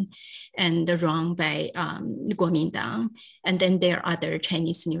Taiwan and run by Kuomintang. And then there are other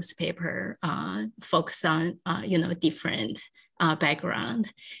Chinese newspaper focus on, different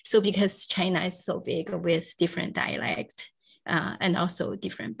background. So because China is so big with different dialects and also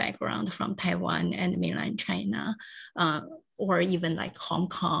different background from Taiwan and mainland China, or even like Hong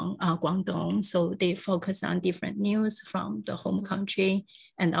Kong, Guangdong. So they focus on different news from the home country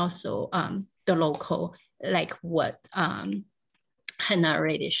and also the local, like what Hannah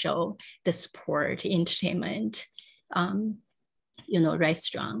already showed, the sport, entertainment,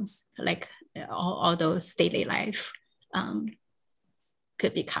 restaurants, like all those daily life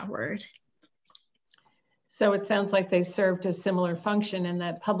could be covered. So it sounds like they served a similar function in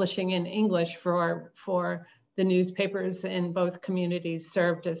that publishing in English for the newspapers in both communities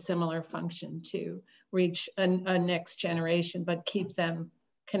served a similar function to reach a next generation, but keep them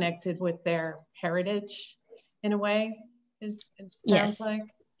connected with their heritage in a way, it sounds like?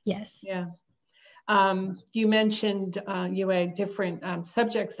 Yes. Yeah. You mentioned, Yue, different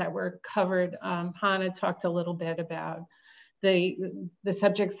subjects that were covered. Hannah talked a little bit about the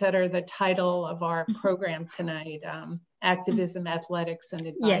subjects that are the title of our program tonight, activism, athletics, and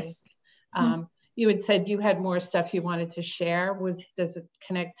advice. Yes. You had said you had more stuff you wanted to share. Does it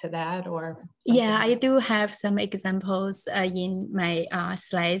connect to that or something? Yeah, I do have some examples in my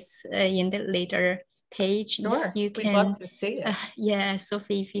slides in the later page. Sure, if you we'd can, love to see it. Yeah,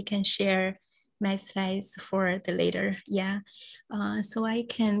 Sophie, if you can share my slides for the later. Yeah, so I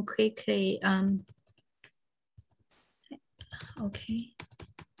can quickly, okay.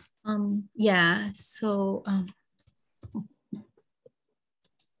 Yeah, so,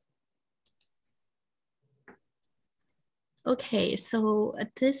 okay, so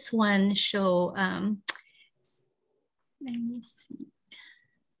this one show, let me see.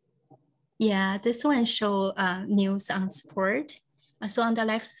 Yeah, this one show news on sport. So on the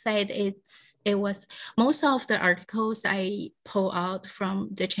left side, it was most of the articles I pull out from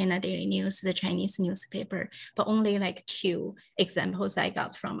the China Daily News, the Chinese newspaper, but only like 2 examples I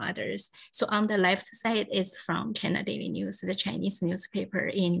got from others. So on the left side is from China Daily News, the Chinese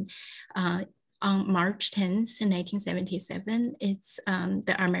newspaper in on March 10th, 1977, it's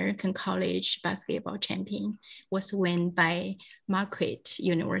the American college basketball champion was won by Marquette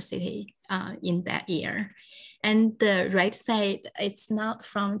University in that year. And the right side, it's not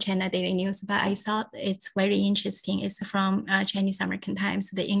from China Daily News, but I thought it's very interesting. It's from Chinese American Times,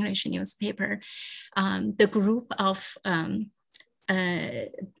 the English newspaper. The group of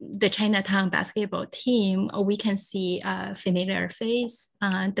the Chinatown basketball team, we can see a familiar face.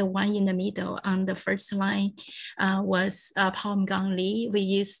 The one in the middle on the first line was Paul Gang Lee. We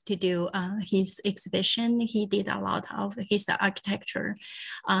used to do his exhibition. He did a lot of his architecture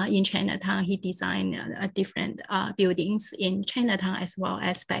in Chinatown. He designed different buildings in Chinatown as well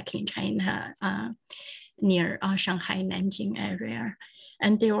as back in China near Shanghai, Nanjing area.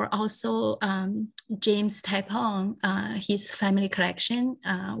 And there were also James Taipong, his family collection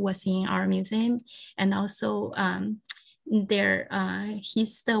was in our museum. And also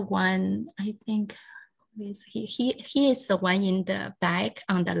he's the one, I think, he is the one in the back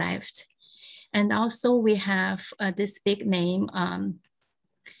on the left. And also we have this big name,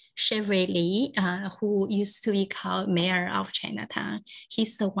 Chevrolet Li, who used to be called mayor of Chinatown.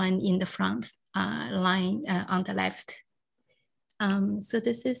 He's the one in the front line on the left. So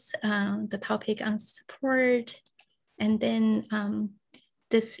this is the topic on support. And then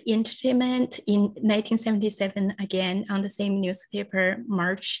this entertainment in 1977, again, on the same newspaper,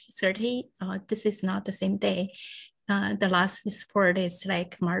 March 30. This is not the same day. The last support is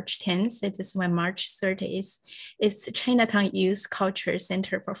like March 10th. It is when March 30th. It's Chinatown Youth Culture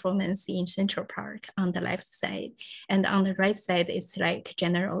Center performance in Central Park on the left side. And on the right side, it's like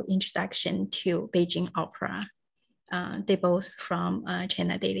general introduction to Beijing Opera. They both from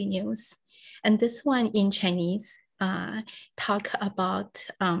China Daily News. And this one in Chinese talk about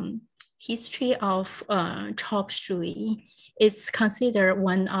history of chop suey. It's considered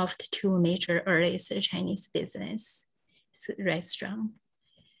one of the 2 major earliest Chinese business restaurant.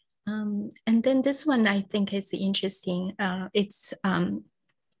 And then this one I think is interesting. It's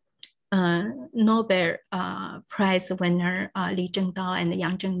Nobel Prize winner Li Zhengdao and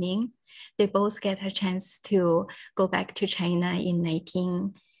Yang Zhengming. They both get a chance to go back to China in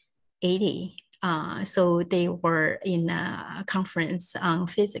 1980. So they were in a conference on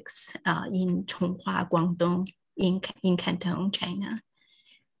physics in Chonghua, Guangdong, in Canton, China.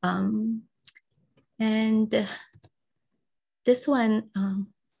 And this one,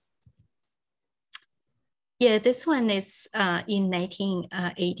 yeah, this one is in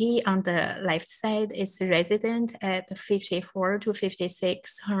 1980 on the left side is resident at 54 to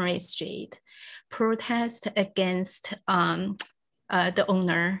 56 Henry Street. Protest against the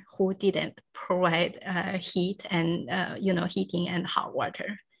owner who didn't provide heat and heating and hot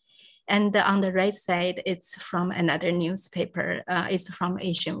water. And on the right side, it's from another newspaper. It's from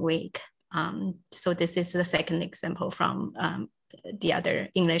Asian Week. So this is the second example from the other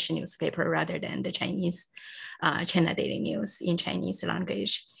English newspaper rather than the Chinese China Daily News in Chinese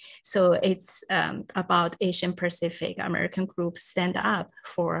language. So it's about Asian Pacific American group stand up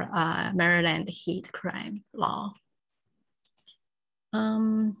for Maryland hate crime law.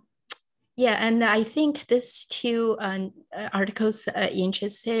 Yeah, and I think these 2 articles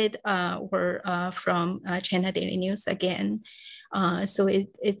interested were from China Daily News again. So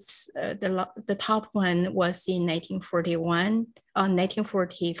it's the top one was in 1941.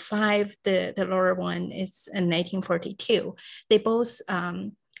 1945, the lower one is in 1942. They both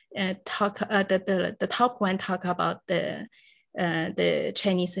talk. The top one talk about the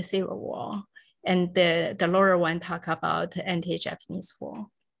Chinese Civil War, and the lower one talk about anti-Japanese war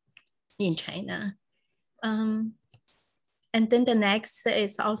in China. And then the next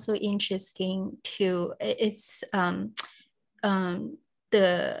is also interesting too. It's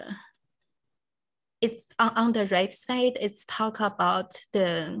it's on the right side, it's talk about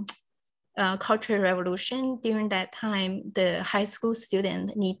the Cultural Revolution, during that time, the high school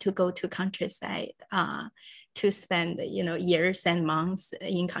student need to go to countryside to spend, years and months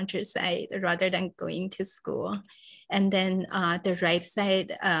in countryside rather than going to school. And then the right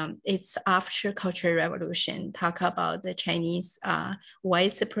side, it's after Cultural Revolution, talk about the Chinese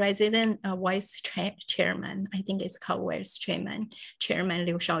vice president, vice chairman, I think it's called vice chairman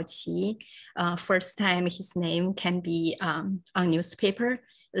Liu Shaoqi. First time his name can be on newspaper,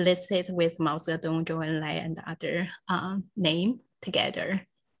 listed with Mao Zedong, Zhou Enlai, and other name together.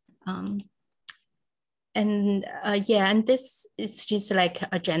 And this is just like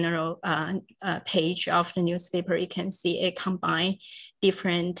a general page of the newspaper. You can see it combine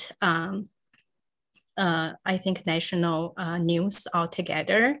different, I think, national news all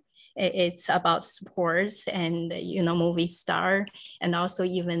together. It's about sports and, movie star, and also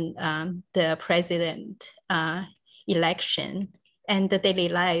even the president election. And the daily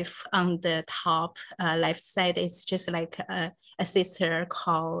life on the top left side is just like a sister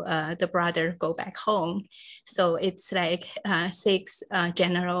call the brother go back home. So it's like 6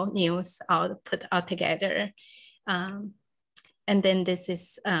 general news all put all together. And then this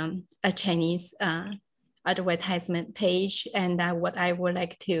is a Chinese advertisement page. And what I would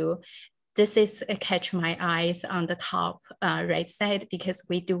like to, this is catch my eyes on the top right side, because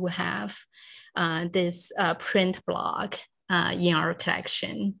we do have this print blog in our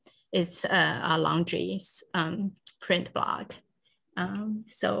collection. It's a laundry's print blog.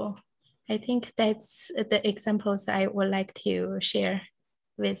 So I think that's the examples I would like to share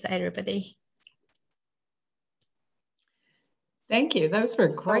with everybody. Thank you, those were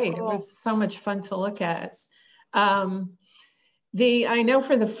great. So cool. It was so much fun to look at. I know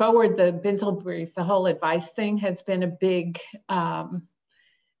for the Forward, the Binzel brief, the whole advice thing has been a big,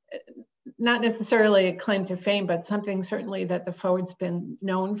 not necessarily a claim to fame, but something certainly that the Forward's been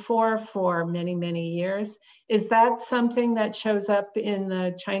known for many, many years. Is that something that shows up in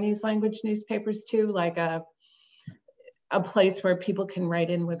the Chinese language newspapers too, like a place where people can write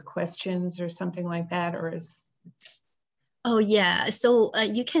in with questions or something like that, or is? Oh yeah, so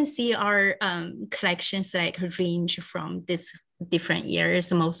you can see our collections like range from this different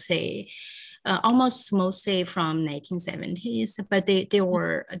years, mostly almost mostly from 1970s, but they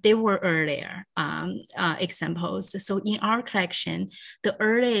were earlier examples. So in our collection, the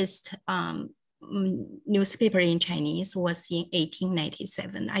earliest newspaper in Chinese was in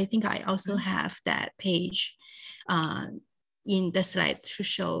 1897. I think I also have that page in the slides to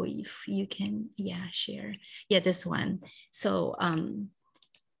show, if you can, share. Yeah, this one. So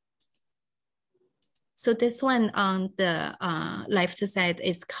so this one on the left side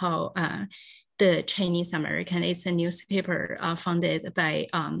is called the Chinese American. It's a newspaper founded by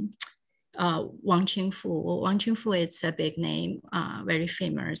Wang Qingfu. Wang Qingfu is a big name, very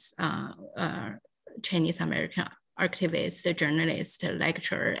famous Chinese American activist, journalist,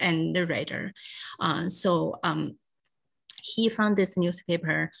 lecturer, and writer. He founded this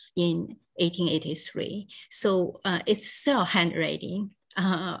newspaper in 1883. So it's still handwriting.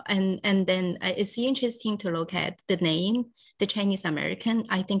 And then it's interesting to look at the name, the Chinese American.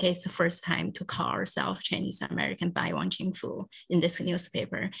 I think it's the first time to call ourselves Chinese American by Wang Qingfu in this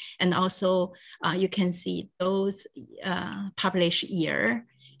newspaper. And also you can see those published year.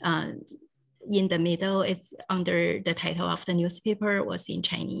 In the middle is under the title of the newspaper was in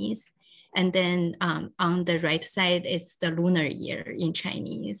Chinese. And then on the right side is the lunar year in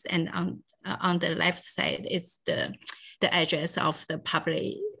Chinese. And on the left side is the address of the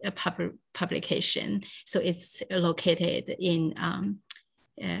publication. So it's located in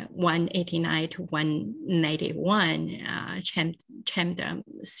 189 to 191 Chinatown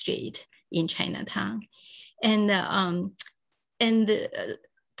Street in Chinatown. And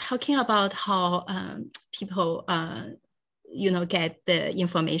talking about how people get the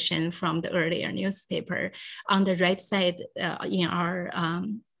information from the earlier newspaper. On the right side in our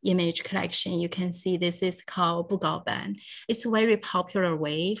image collection, you can see this is called 布告版. It's a very popular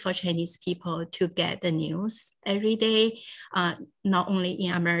way for Chinese people to get the news every day, not only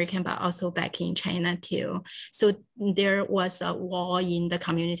in America, but also back in China too. So there was a wall in the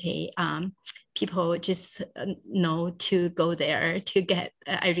community. People just know to go there to get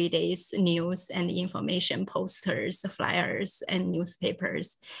every day's news and information, posters, flyers, and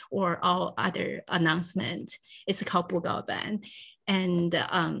newspapers, or all other announcements. It's called 布告版. And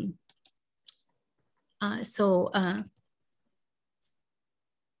so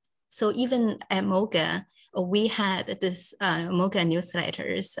even at MOGA, we had this MOGA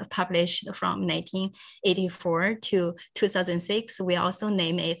newsletters published from 1984 to 2006. We also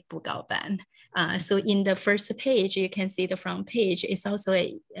named it 布告版. So in the first page, you can see the front page is also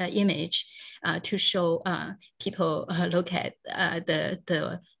an image to show people look at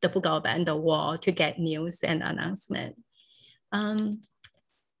the Bugaoban, the wall, to get news and announcement.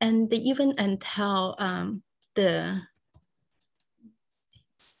 And even until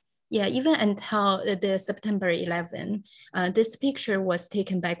even until the September 11, this picture was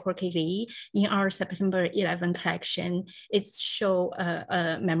taken by Corky Lee in our September 11 collection. It shows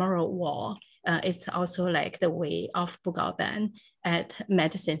a memorial wall. It's also like the way of Bugaoban at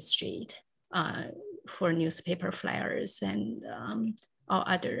Madison Street for newspaper flyers and all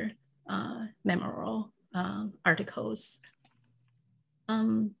other memorial articles.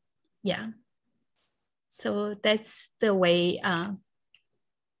 Yeah, so that's the way.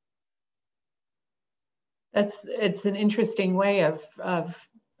 It's an interesting way of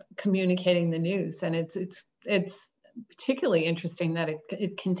communicating the news, and it's particularly interesting that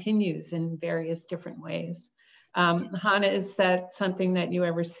it continues in various different ways. Hannah, is that something that you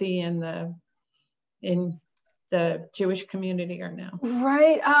ever see in the Jewish community or no?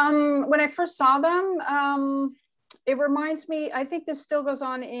 Right. When I first saw them, it reminds me, I think this still goes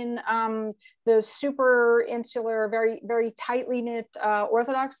on in the super insular, very, very tightly knit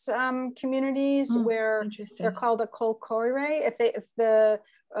Orthodox communities where they're called a kol koreh. If the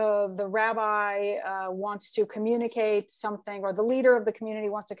rabbi wants to communicate something, or the leader of the community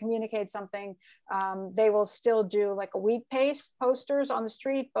wants to communicate something, they will still do like a wheat paste posters on the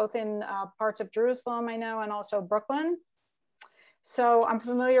street, both in parts of Jerusalem, I know, and also Brooklyn. So I'm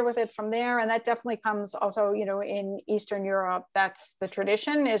familiar with it from there. And that definitely comes also, you know, in Eastern Europe, that's the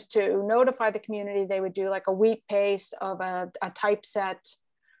tradition, is to notify the community. They would do like a wheat paste of a typeset,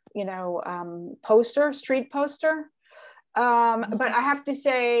 you know, poster, street poster. But I have to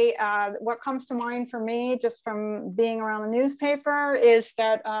say, what comes to mind for me, just from being around the newspaper, is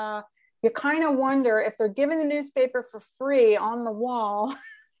that you kind of wonder if they're giving the newspaper for free on the wall,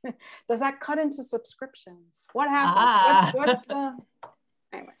 does that cut into subscriptions? What happens? What's the,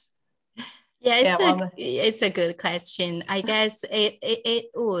 anyways. Yeah, it's a good question. I guess it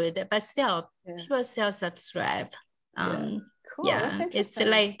would, but still, people still subscribe. Cool. Yeah, it's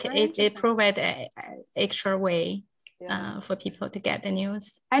like it provides an extra way for people to get the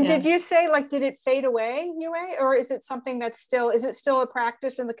news. And did you say, like, did it fade away, Yue? Or is it something that's still, is it still a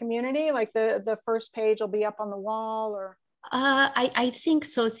practice in the community? Like the first page will be up on the wall, or? I think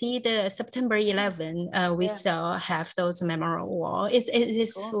so. See, the September 11, we still have those memorial wall.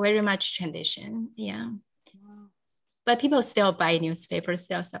 It's cool. Very much tradition. Yeah. Wow. But people still buy newspapers,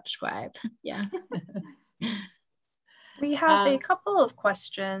 still subscribe. Yeah. We have a couple of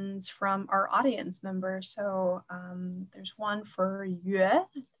questions from our audience members. So there's one for Yue.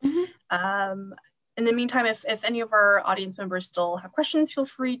 In the meantime, if any of our audience members still have questions, feel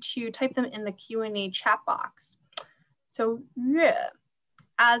free to type them in the Q&A chat box. So Yue,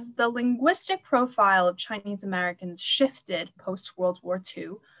 as the linguistic profile of Chinese Americans shifted post-World War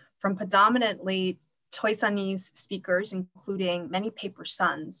II from predominantly Toisanese speakers, including many Paper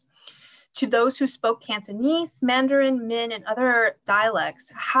Sons, to those who spoke Cantonese, Mandarin, Min, and other dialects,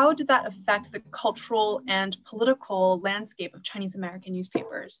 how did that affect the cultural and political landscape of Chinese American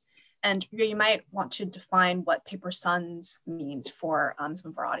newspapers? And Yue, you might want to define what Paper Sons means for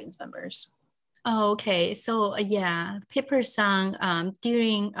some of our audience members. Oh, okay, so yeah, Paper Son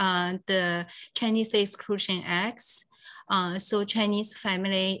during the Chinese Exclusion Acts, so Chinese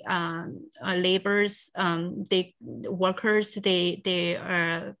family laborers, workers, they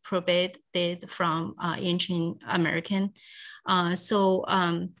are prohibited from ancient American.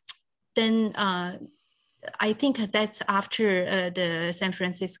 Then I think that's after the San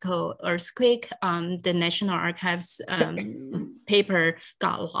Francisco earthquake, the National Archives paper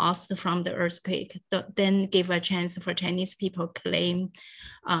got lost from the earthquake, then gave a chance for Chinese people claim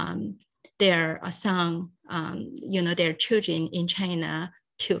their son, you know, their children in China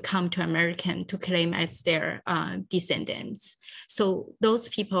to come to American to claim as their descendants. So those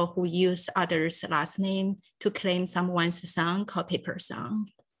people who use others' last name to claim someone's son called Paper Son.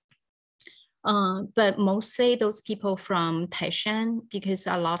 But mostly those people from Taishan, because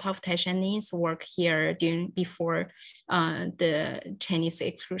a lot of Taishanese work here before the Chinese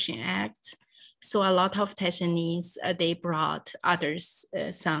Exclusion Act. So a lot of Taishanese, they brought others'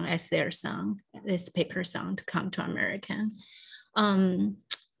 son as their son, this Paper Son, to come to America.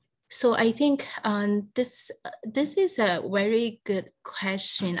 So I think this is a very good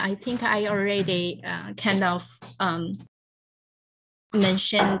question. I think I already kind of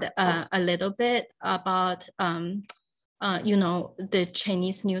mentioned a little bit about the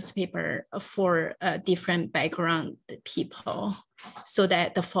Chinese newspaper for different background people, so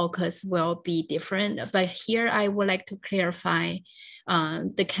that the focus will be different. But here I would like to clarify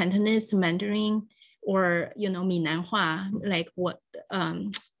the Cantonese Mandarin or, Minanhua, like what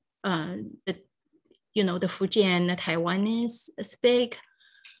the Fujian Taiwanese speak.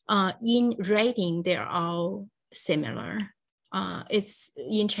 In writing, they're all similar. It's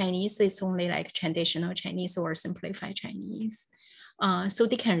in Chinese, it's only like traditional Chinese or simplified Chinese. So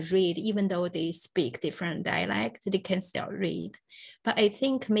they can read, even though they speak different dialects, they can still read. But I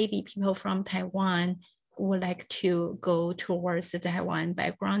think maybe people from Taiwan would like to go towards the Taiwan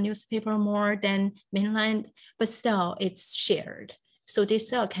background newspaper more than mainland, but still it's shared. So they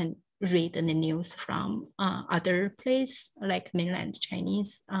still can read the news from other places like mainland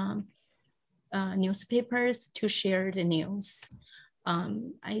Chinese newspapers to share the news.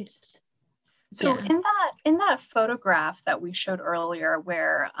 So in that photograph that we showed earlier,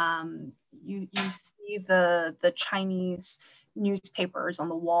 where you see the Chinese newspapers on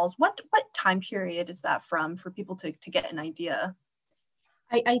the walls, what time period is that from, for people to get an idea?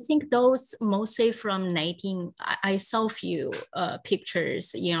 I think those mostly from I saw a few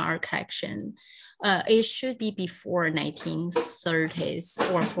pictures in our collection. It should be before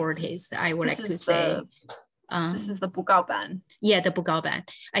 1930s or 40s, I would like to say. This is the Bugaoban. Yeah, the Bugaoban.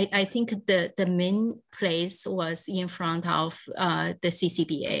 I think the main place was in front of the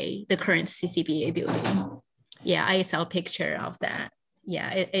CCBA, the current CCBA building. Yeah, I saw a picture of that. Yeah,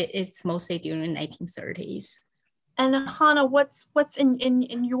 it's mostly during 1930s. And Hannah, what's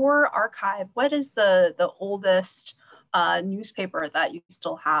in your archive? What is the oldest newspaper that you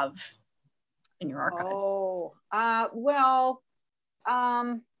still have in your archives?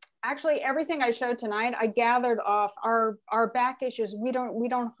 Actually, everything I showed tonight, I gathered off our back issues. We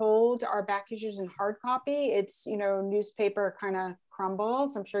don't hold our back issues in hard copy. It's, newspaper kind of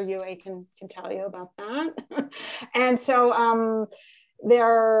crumbles. I'm sure UA can tell you about that. And so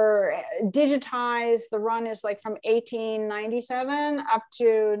they're digitized. The run is like from 1897 up to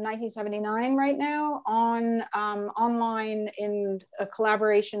 1979 right now on online in a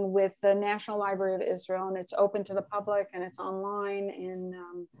collaboration with the National Library of Israel, and it's open to the public and it's online, and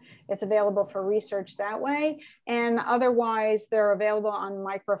it's available for research that way. And otherwise they're available on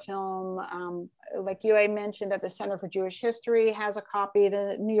microfilm. Like UA mentioned, at the Center for Jewish History has a copy,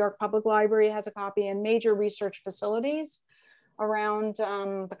 the New York Public Library has a copy, and major research facilities around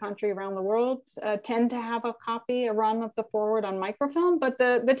the country, around the world, tend to have a copy, a run of the Forward on microfilm. But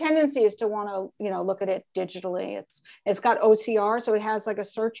the tendency is to want to, look at it digitally. It's got OCR, so it has like a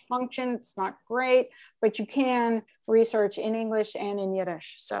search function. It's not great, but you can research in English and in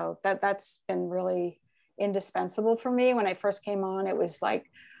Yiddish. So that's been really indispensable for me. When I first came on, it was like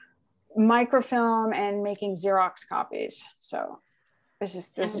microfilm and making Xerox copies. So this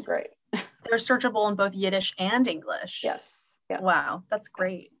is great. They're searchable in both Yiddish and English. Yes. Yeah. Wow, that's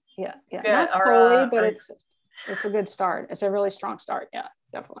great. Yeah. Not fully, but it's a good start. It's a really strong start. Yeah,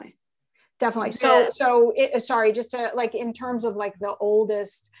 definitely. So sorry, just to like in terms of like the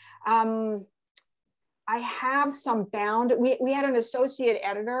oldest, I have some bound. We had an associate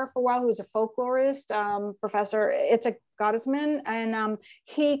editor for a while who was a folklorist, Professor Itzhak Gottesman, and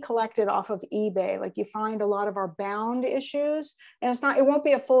he collected off of eBay. Like you find a lot of our bound issues, and it won't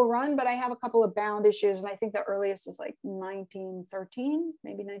be a full run, but I have a couple of bound issues, and I think the earliest is like 1913,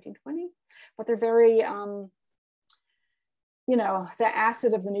 maybe 1920. But they're very, the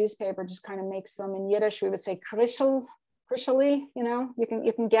acid of the newspaper just kind of makes them, in Yiddish we would say krischel.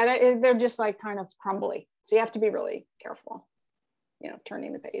 You can get it. They're just like kind of crumbly. So you have to be really careful,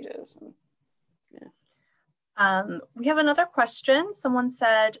 turning the pages. We have another question. Someone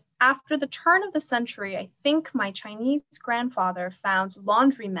said, after the turn of the century, I think my Chinese grandfather found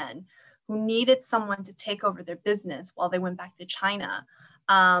laundrymen who needed someone to take over their business while they went back to China.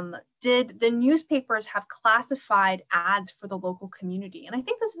 Did the newspapers have classified ads for the local community? And I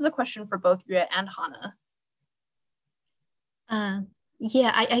think this is a question for both Yue and Hannah.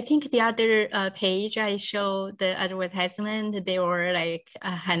 Yeah, I think the other page I showed the advertisement, they were like a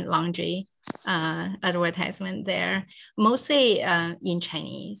hand laundry advertisement there, mostly in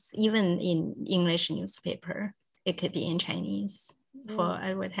Chinese, even in English newspaper, it could be in Chinese for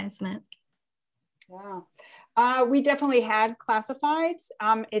advertisement. Wow. We definitely had classifieds.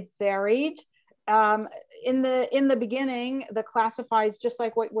 It varied. In the beginning, the classifieds, just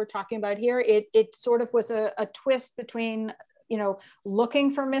like what we're talking about here, it sort of was a twist between looking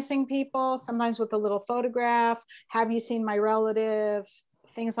for missing people, sometimes with a little photograph, have you seen my relative,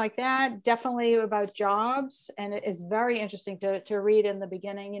 things like that. Definitely about jobs. And it is very interesting to read in the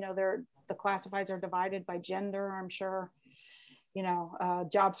beginning, the classifieds are divided by gender, I'm sure. You know,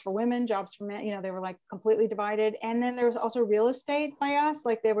 jobs for women, jobs for men, you know, they were like completely divided. And then there was also real estate by us.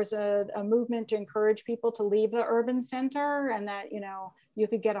 Like there was a movement to encourage people to leave the urban center, and that, you know, you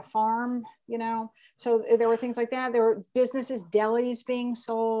could get a farm, you know. So there were things like that. There were businesses, delis being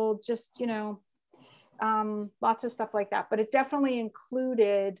sold, just, you know, lots of stuff like that. But it definitely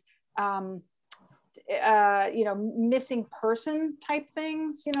included, you know, missing person type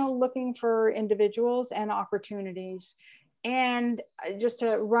things, you know, looking for individuals and opportunities. And just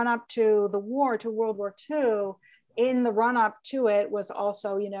to run up to the war, to World War II, in the run up to it was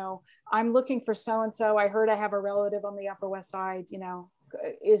also, you know, I'm looking for so-and-so. I heard I have a relative on the Upper West Side, you know,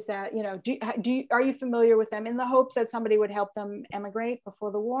 is that, you know, are you familiar with them, in the hopes that somebody would help them emigrate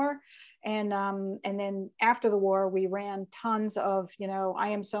before the war. And then after the war, we ran tons of, you know, I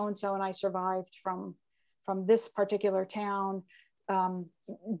am so-and-so and I survived from this particular town.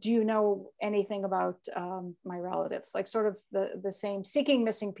 Do you know anything about my relatives? Like sort of the same, seeking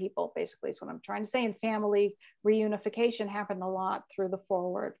missing people, basically is what I'm trying to say. And family reunification happened a lot through the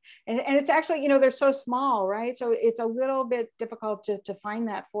Forward. And it's actually, you know, they're so small, right? So it's a little bit difficult to find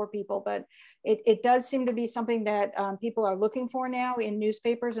that for people, but it does seem to be something that people are looking for now in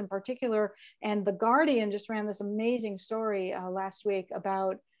newspapers in particular. And The Guardian just ran this amazing story last week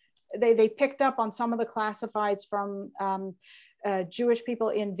about, they picked up on some of the classifieds from Jewish people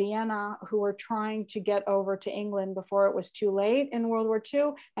in Vienna who were trying to get over to England before it was too late in World War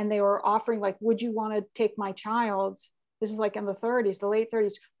II. And they were offering, like, would you want to take my child? This is like in the 30s, the late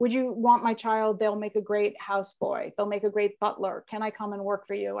 30s. Would you want my child? They'll make a great houseboy. They'll make a great butler. Can I come and work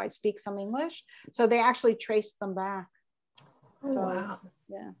for you? I speak some English. So they actually traced them back. Oh, so, wow.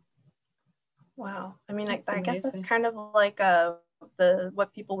 Yeah. Wow. I mean, I guess that's kind of like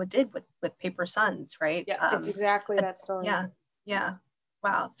what people did with Paper Sons, right? Yeah, it's exactly that story. Yeah. Yeah.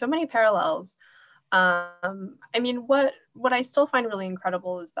 Wow. So many parallels. I mean, what I still find really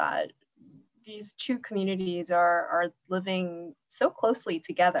incredible is that these two communities are living so closely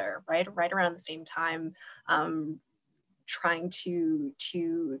together, right around the same time, trying to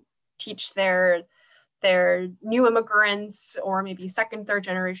teach their new immigrants, or maybe second, third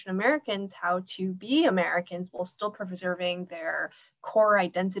generation Americans, how to be Americans while still preserving their core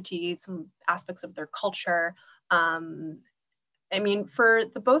identity, some aspects of their culture. I mean, for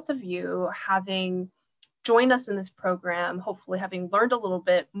the both of you, having joined us in this program, hopefully having learned a little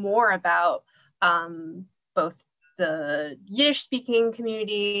bit more about both the Yiddish-speaking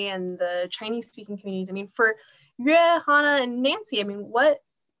community and the Chinese-speaking communities. I mean, for Yue, Hannah, and Nancy, I mean, what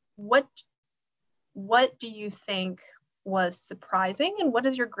do you think was surprising, and what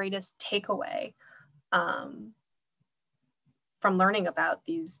is your greatest takeaway from learning about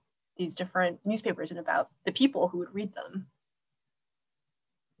these different newspapers and about the people who would read them?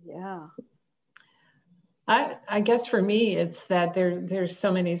 Yeah. I guess for me, it's that there's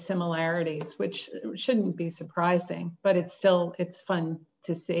so many similarities, which shouldn't be surprising, but it's fun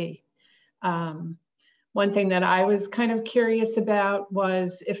to see. One thing that I was kind of curious about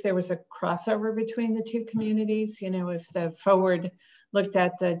was if there was a crossover between the two communities, you know, if the Forward looked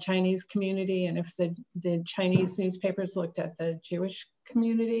at the Chinese community and if the Chinese newspapers looked at the Jewish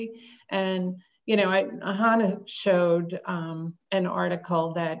community. And, you know, Hannah showed an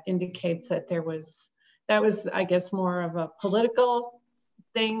article that indicates that that was, I guess, more of a political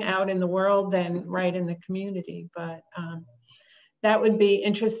thing out in the world than right in the community. But that would be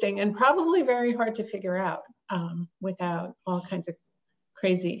interesting and probably very hard to figure out without all kinds of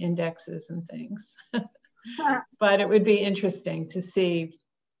crazy indexes and things. But it would be interesting to see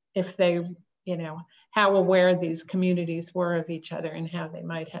if they, you know, how aware these communities were of each other and how they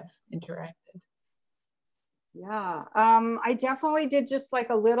might have interacted. Yeah, I definitely did just like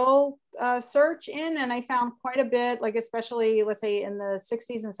a little search in, and I found quite a bit, like especially, let's say, in the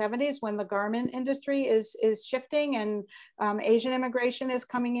 60s and 70s when the garment industry is shifting and Asian immigration is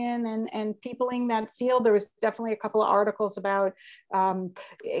coming in and peopling that field. There was definitely a couple of articles about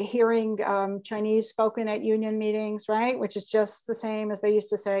hearing Chinese spoken at union meetings, right? Which is just the same as they used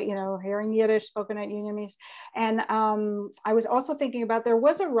to say, you know, hearing Yiddish spoken at union meetings. And I was also thinking about, there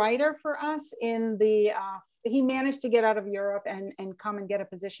was a writer for us in the he managed to get out of Europe and come and get a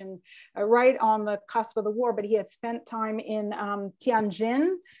position right on the cusp of the war, but he had spent time in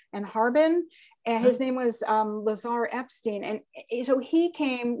Tianjin and Harbin, and his name was Lazar Epstein. And so he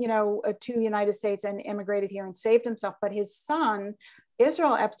came, you know, to the United States and immigrated here and saved himself. But his son,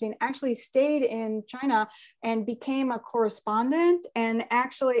 Israel Epstein, actually stayed in China and became a correspondent. And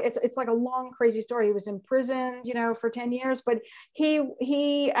actually, it's like a long, crazy story. He was imprisoned, you know, for 10 years, but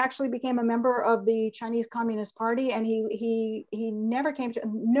he actually became a member of the Chinese Communist Party, and he never came to,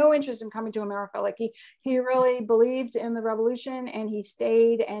 no interest in coming to America. Like he really believed in the revolution, and he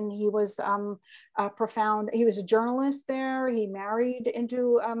stayed, and he was profound. He was a journalist there. He married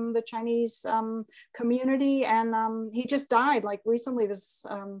into the Chinese community, and he just died like recently. This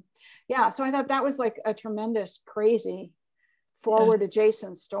yeah, so I thought that was like a tremendous, crazy, forward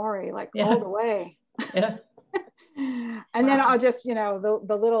adjacent story, like all the way. Yeah. And then I'll just, you know,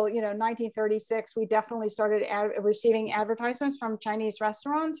 the little, you know, 1936, we definitely started receiving advertisements from Chinese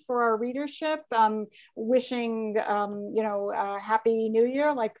restaurants for our readership, wishing, you know, Happy New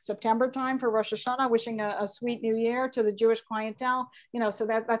Year, like September time for Rosh Hashanah, wishing a sweet New Year to the Jewish clientele, you know, so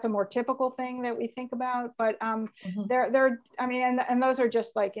that's a more typical thing that we think about. But they're, I mean, and those are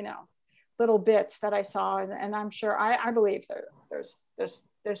just like, you know, little bits that I saw, and I'm sure, I believe there's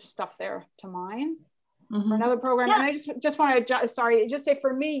stuff there to mine. For another program. And I just want to, just say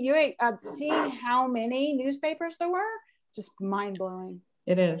for me, you seeing how many newspapers there were, just mind-blowing.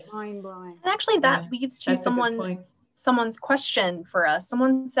 It is. Mind-blowing. And actually that leads to someone's question for us.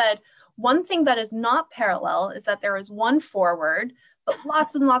 Someone said, one thing that is not parallel is that there is one Forward, but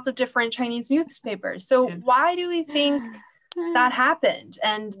lots and lots of different Chinese newspapers. So why do we think that happened?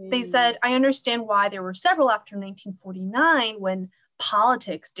 And they said, I understand why there were several after 1949 when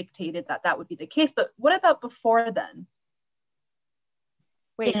politics dictated that that would be the case, but what about before then?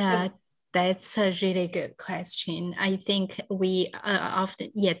 Yeah, that's a really good question. I think we often,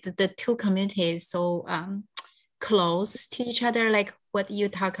 the two communities so close to each other, like what you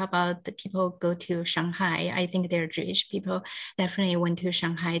talk about, the people go to Shanghai. I think they're Jewish people definitely went to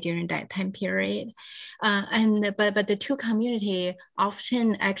Shanghai during that time period. But the two community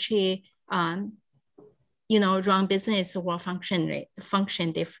often actually you know, run business or function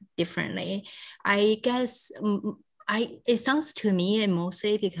differently. I guess it sounds to me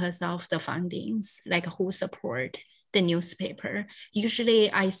mostly because of the fundings, like who support the newspaper. Usually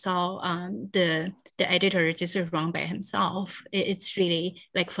I saw the editor just run by himself. It's really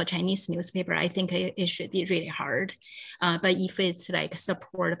like for Chinese newspaper, I think it should be really hard. But if it's like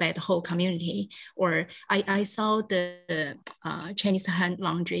supported by the whole community, or I saw the Chinese Hand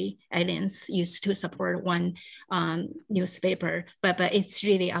Laundry Alliance used to support one newspaper, but it's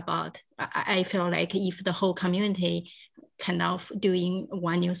really about, I feel like if the whole community kind of doing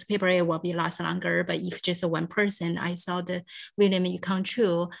one newspaper, it will be last longer. But if just one person, I saw the William Yukon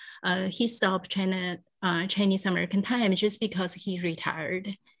Chu, he stopped Chinese American Time just because he retired.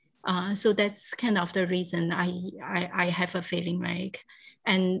 So that's kind of the reason I have a feeling like,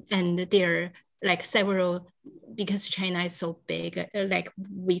 and there like several, because China is so big, like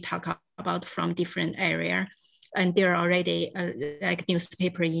we talk about from different area, and there are already like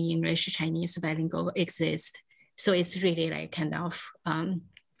newspaper in English, Chinese, bilingual exist. So it's really like kind of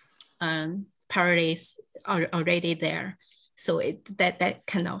parallels are already there. So that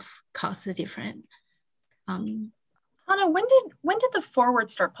kind of causes a different. Hannah, when did the Forward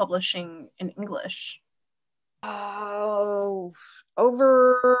start publishing in English? Oh,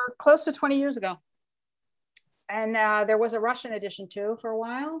 over close to 20 years ago. And there was a Russian edition too for a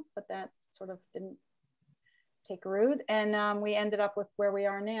while, but that sort of didn't take root, and we ended up with where we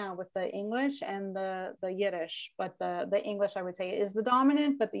are now with the English and the Yiddish. But the English, I would say, is the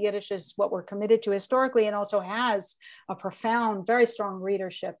dominant, but the Yiddish is what we're committed to historically, and also has a profound, very strong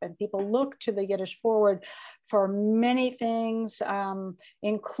readership, and people look to the Yiddish Forward for many things,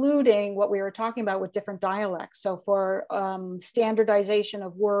 including what we were talking about with different dialects. So for standardization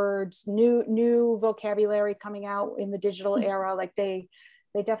of words, new vocabulary coming out in the digital era, like they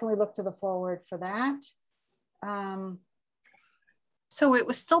definitely look to the Forward for that. So it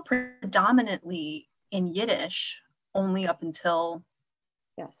was still predominantly in Yiddish only up until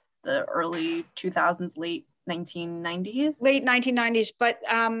the early 2000s, late 1990s? Late 1990s, but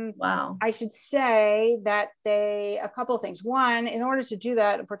wow. I should say that a couple of things. One, in order to do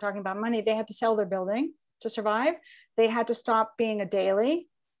that, if we're talking about money, they had to sell their building to survive. They had to stop being a daily.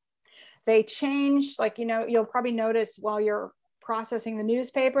 They changed, like, you know, you'll probably notice while you're processing the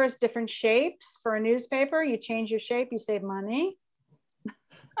newspapers, different shapes for a newspaper. You change your shape, you save money.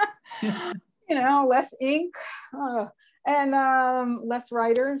 You know, less ink and less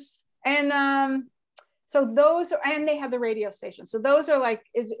writers. And so those, and they have the radio station. So those are like,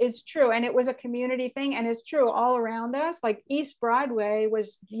 it's true. And it was a community thing, and it's true all around us. Like East Broadway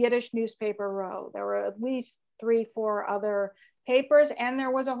was Yiddish newspaper row. There were at least 3-4 other papers, and there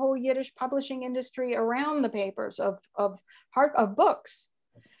was a whole Yiddish publishing industry around the papers of books.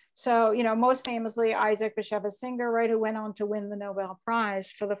 So, you know, most famously, Isaac Bashevis Singer, right, who went on to win the Nobel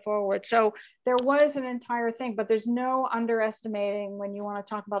Prize for the Forward. So there was an entire thing, but there's no underestimating when you want to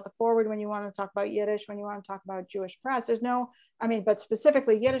talk about the Forward, when you want to talk about Yiddish, when you want to talk about Jewish press, there's no, I mean, but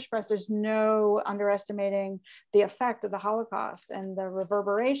specifically Yiddish press, there's no underestimating the effect of the Holocaust and the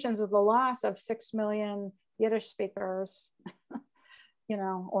reverberations of the loss of 6 million Yiddish speakers, you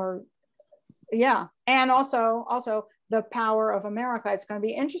know, or yeah. And also the power of America. It's going to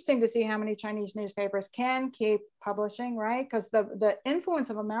be interesting to see how many Chinese newspapers can keep publishing, right? Because the influence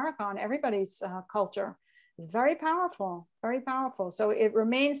of America on everybody's culture is very powerful, very powerful. So it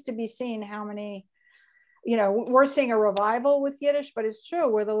remains to be seen how many, you know, we're seeing a revival with Yiddish, but it's true,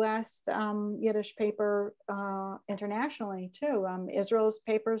 we're the last Yiddish paper internationally too. Israel's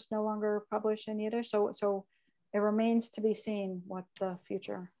papers no longer publish in Yiddish. So it remains to be seen what the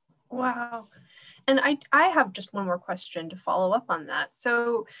future holds. Wow. And I have just one more question to follow up on that.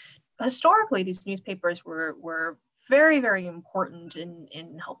 So historically, these newspapers were very, very important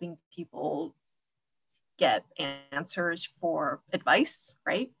in helping people get answers for advice,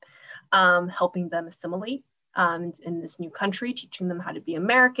 right? Helping them assimilate in this new country, teaching them how to be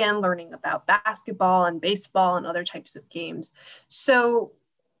American, learning about basketball and baseball and other types of games. So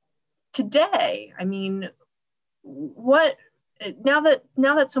today, I mean, what, now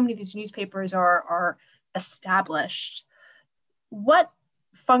that so many of these newspapers are established, what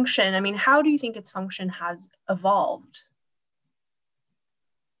function, I mean, how do you think its function has evolved?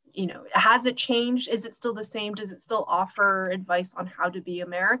 You know, has it changed? Is it still the same? Does it still offer advice on how to be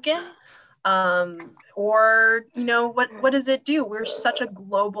American? Or, you know, what does it do? We're such a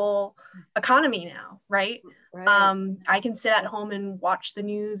global economy now, right? Right. I can sit at home and watch the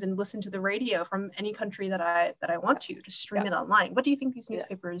news and listen to the radio from any country that I want to stream it online. What do you think these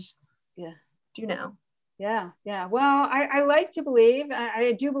newspapers do now? Yeah. Well, I like to believe,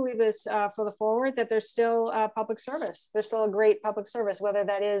 I do believe this for the Forward, that there's still public service. There's still a great public service, whether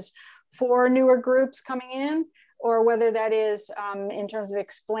that is for newer groups coming in, or whether that is in terms of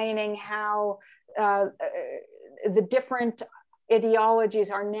explaining how the different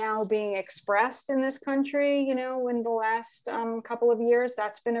ideologies are now being expressed in this country, you know, in the last couple of years.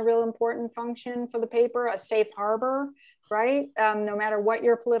 That's been a real important function for the paper, a safe harbor, right? No matter what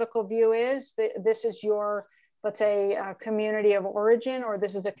your political view is, this is your, let's say, community of origin, or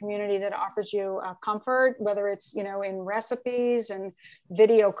this is a community that offers you comfort, whether it's, you know, in recipes and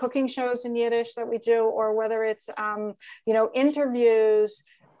video cooking shows in Yiddish that we do, or whether it's, you know, interviews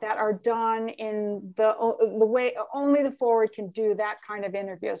that are done in the way only the Forward can do that kind of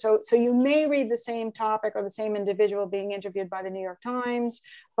interview. So you may read the same topic or the same individual being interviewed by the New York Times,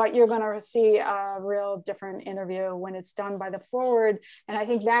 but you're going to see a real different interview when it's done by the Forward. And I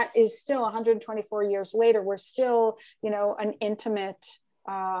think that is still 124 years later, we're still, you know, an intimate,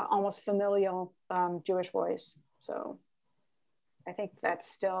 almost familial Jewish voice. So I think that's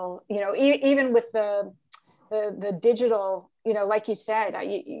still, you know, even with the digital, you know, like you said,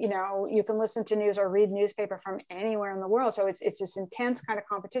 you know, you can listen to news or read newspaper from anywhere in the world. So it's this intense kind of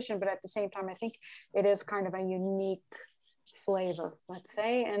competition, but at the same time, I think it is kind of a unique flavor, let's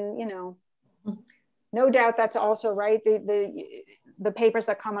say. And, you know, no doubt that's also right. The papers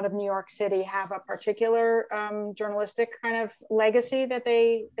that come out of New York City have a particular journalistic kind of legacy that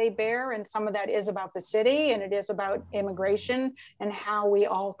they bear. And some of that is about the city, and it is about immigration and how we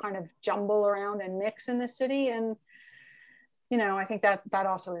all kind of jumble around and mix in the city. And, you know, I think that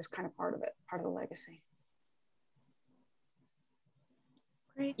also is kind of part of it, part of the legacy.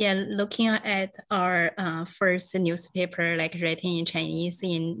 Yeah, looking at our first newspaper, like written in Chinese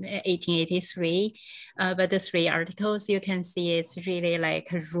in 1883, but the 3 articles you can see it's really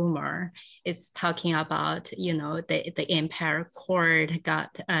like a rumor. It's talking about, you know, the empire court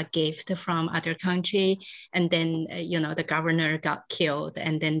got a gift from other country, and then, you know, the governor got killed,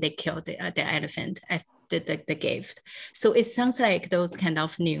 and then they killed the elephant as the gift. So it sounds like those kind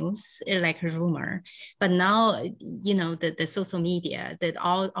of news, like a rumor. But now, you know, the social media, that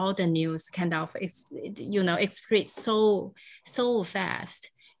all the news kind of, you know, spread so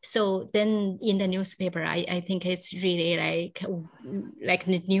fast. So then in the newspaper, I think it's really like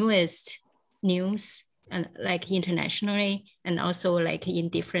the newest news, and like internationally, and also like in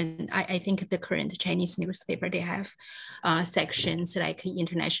different, I think the current Chinese newspaper, they have sections like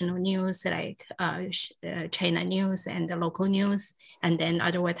international news, like China news and the local news, and then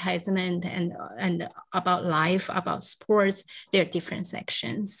advertisement and about life, about sports. There are different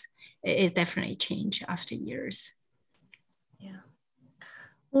sections. It definitely changed after years. Yeah.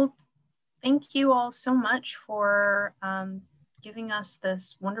 Well, thank you all so much for giving us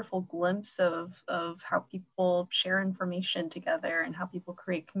this wonderful glimpse of how people share information together and how people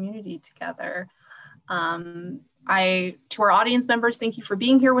create community together. To our audience members, thank you for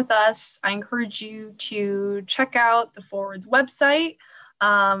being here with us. I encourage you to check out the Forward's website.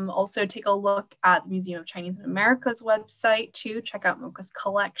 Also take a look at the Museum of Chinese in America's website too. Check out Mocha's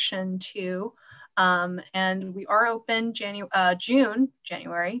collection too. And we are open June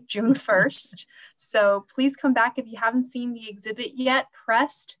 1st. So please come back if you haven't seen the exhibit yet,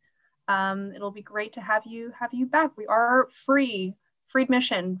 Pressed. It'll be great to have you back. We are free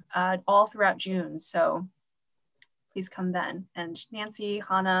admission all throughout June. So please come then. And Nancy,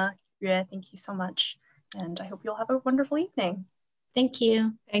 Hannah, Yue, thank you so much. And I hope you'll have a wonderful evening. Thank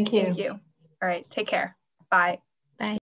you. Thank you. Thank you. All right, take care. Bye.